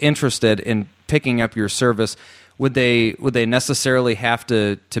customer was interested in picking up your service, would they necessarily have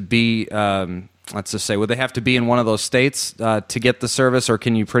to be let's just say, would they have to be in one of those states to get the service, or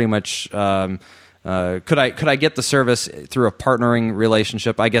can you pretty much could I get the service through a partnering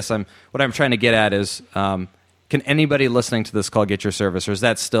relationship? I guess what I'm trying to get at is, can anybody listening to this call get your service, or is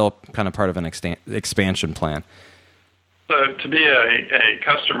that still kind of part of an expansion plan? So to be a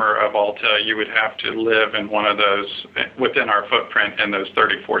customer of Alltel, you would have to live in one of those within our footprint in those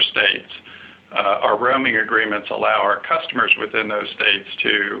 34 states. Our roaming agreements allow our customers within those states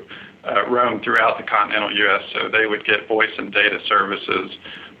to roam throughout the continental U.S., so they would get voice and data services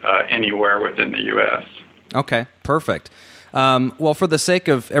anywhere within the U.S. Okay, perfect. Well, for the sake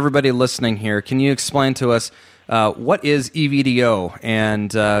of everybody listening here, can you explain to us what is EVDO,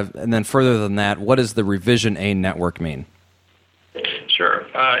 and then further than that, what does the Revision A network mean? Sure.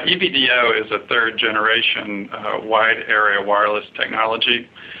 EVDO is a third-generation wide area wireless technology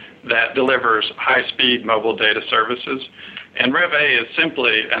that delivers high-speed mobile data services. And Rev A is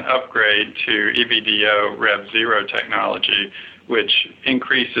simply an upgrade to EVDO Rev 0 technology, which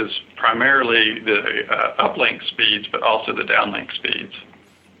increases primarily the uplink speeds, but also the downlink speeds.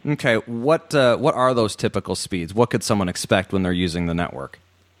 Okay. What are those typical speeds? What could someone expect when they're using the network?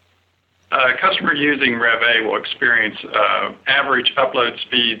 A customer using Rev A will experience average upload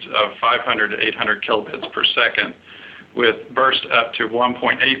speeds of 500 to 800 kilobits per second, with burst up to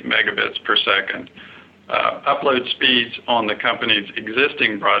 1.8 megabits per second. Upload speeds on the company's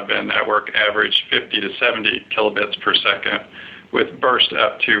existing broadband network average 50 to 70 kilobits per second, with burst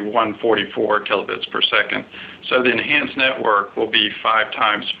up to 144 kilobits per second. So the enhanced network will be 5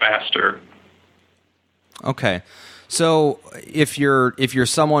 times faster. Okay. So if you're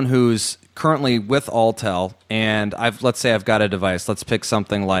someone who's currently with Alltel, and let's say I've got a device, let's pick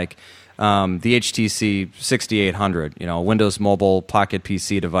something like the HTC 6800, a Windows Mobile Pocket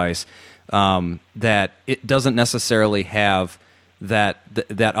PC device, that it doesn't necessarily have that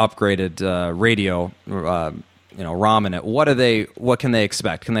upgraded radio ROM in it. What can they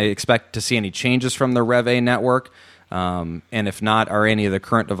expect? Can they expect to see any changes from the Rev A network? And if not, are any of the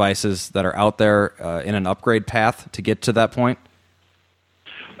current devices that are out there in an upgrade path to get to that point?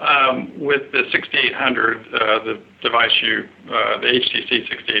 With the 6800, the device the HTC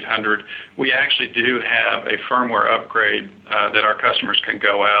 6800, we actually do have a firmware upgrade that our customers can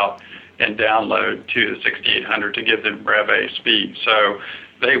go out and download to the 6800 to give them Rev A speed. So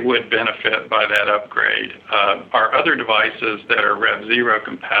they would benefit by that upgrade. Our other devices that are Rev 0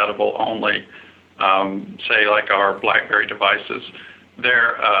 compatible only, say like our BlackBerry devices,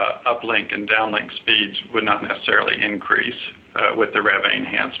 their uplink and downlink speeds would not necessarily increase with the Rev A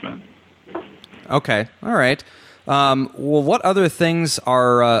enhancement. Okay, all right. Well, what other things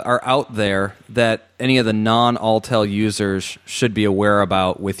are out there that any of the non-Alltel users should be aware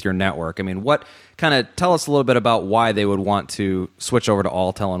about with your network? I mean, tell us a little bit about why they would want to switch over to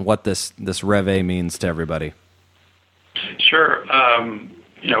Alltel and what this Rev A means to everybody. Sure.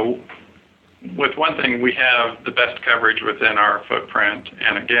 With one thing, we have the best coverage within our footprint,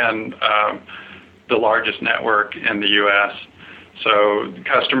 and again, the largest network in the U.S. So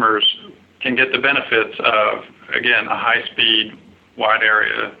customers can get the benefits of, again, a high-speed, wide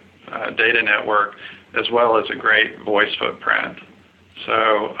area data network, as well as a great voice footprint.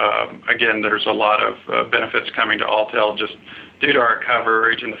 So again, there's a lot of benefits coming to Alltel just due to our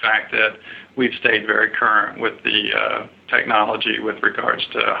coverage and the fact that we've stayed very current with the technology with regards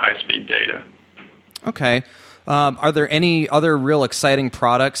to high-speed data. Okay. Are there any other real exciting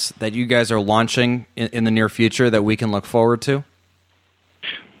products that you guys are launching in the near future that we can look forward to?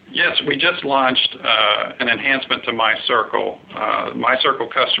 Yes, we just launched an enhancement to My Circle. My Circle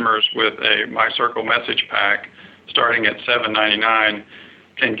customers with a My Circle message pack starting at $7.99,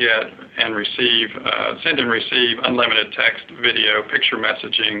 can get and receive, send and receive unlimited text, video, picture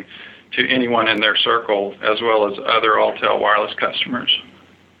messaging to anyone in their circle, as well as other Alltel wireless customers.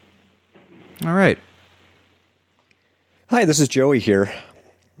 All right. Hi, this is Joey here.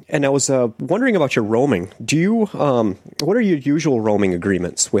 And I was wondering about your roaming. Do you, what are your usual roaming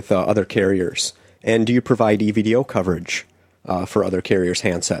agreements with other carriers? And do you provide EVDO coverage for other carriers'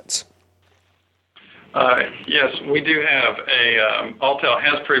 handsets? Yes, we do have Alltel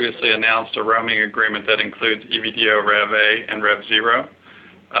has previously announced a roaming agreement that includes EVDO Rev A and Rev Zero.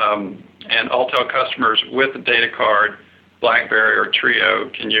 And Alltel customers with a data card, BlackBerry or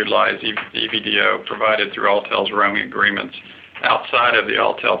Treo, can utilize EVDO provided through Alltel's roaming agreements outside of the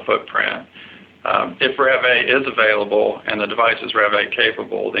Alltel footprint. If Rev A is available and the device is Rev A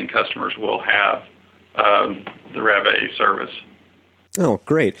capable, then customers will have the Rev A service. Oh,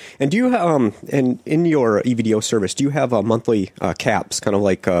 great. And do you and in your EVDO service, do you have monthly caps, kind of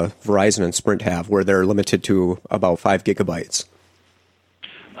like Verizon and Sprint have, where they're limited to about 5 gigabytes?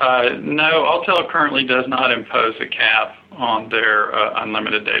 No, Alltel currently does not impose a cap on their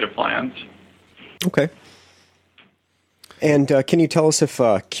unlimited data plans. Okay. And can you tell us if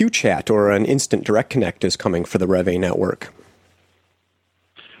QChat or an Instant Direct Connect is coming for the Rev A network?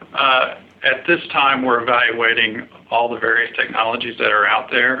 At this time, we're evaluating all the various technologies that are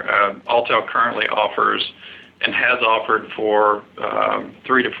out there. Alltel currently offers and has offered for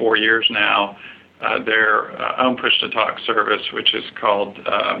 3 to 4 years now their own push-to-talk service, which is called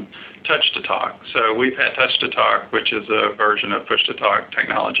Touch-to-Talk. So we've had Touch-to-Talk, which is a version of push-to-talk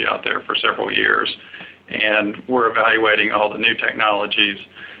technology out there for several years. And we're evaluating all the new technologies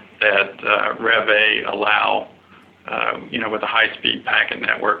that Rev A allow, with a high-speed packet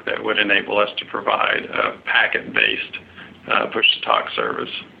network that would enable us to provide a packet-based push-to-talk service.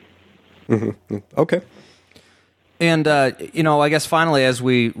 Mm-hmm. Okay. And, I guess finally, as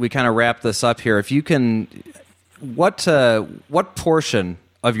we kind of wrap this up here, if you can, what portion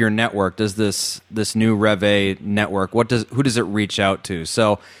of your network does this new Rev A network, who does it reach out to?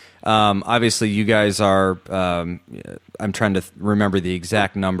 So, obviously, you guys are, I'm trying to remember the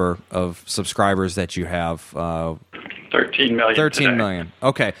exact number of subscribers that you have. 13 million. 13 today. million.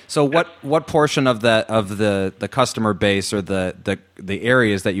 Okay. So what portion of the customer base or the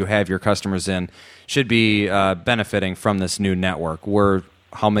areas that you have your customers in should be benefiting from this new network?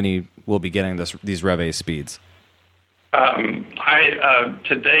 How many will be getting these Rev A speeds?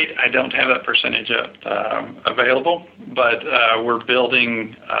 To date, I don't have that percentage available, but we're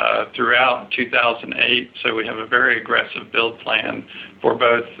building throughout 2008, so we have a very aggressive build plan for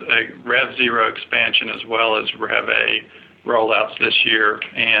both a Rev Zero expansion as well as Rev A rollouts this year,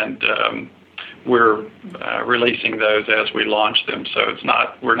 and we're releasing those as we launch them. So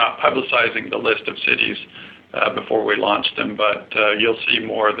we're not publicizing the list of cities before we launch them, but you'll see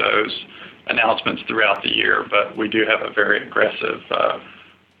more of those announcements throughout the year. But we do have a very aggressive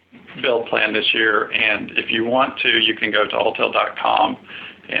build plan this year, and if you want to, you can go to alltel.com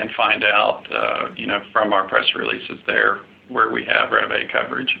and find out, from our press releases there where we have Rev A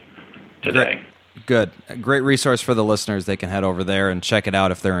coverage today. Good. A great resource for the listeners. They can head over there and check it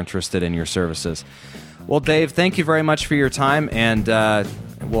out if they're interested in your services. Well, Dave, thank you very much for your time, and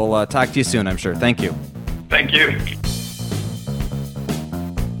we'll talk to you soon, I'm sure. Thank you. Thank you.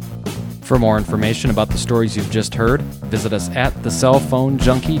 For more information about the stories you've just heard, visit us at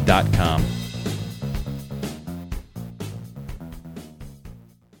thecellphonejunkie.com.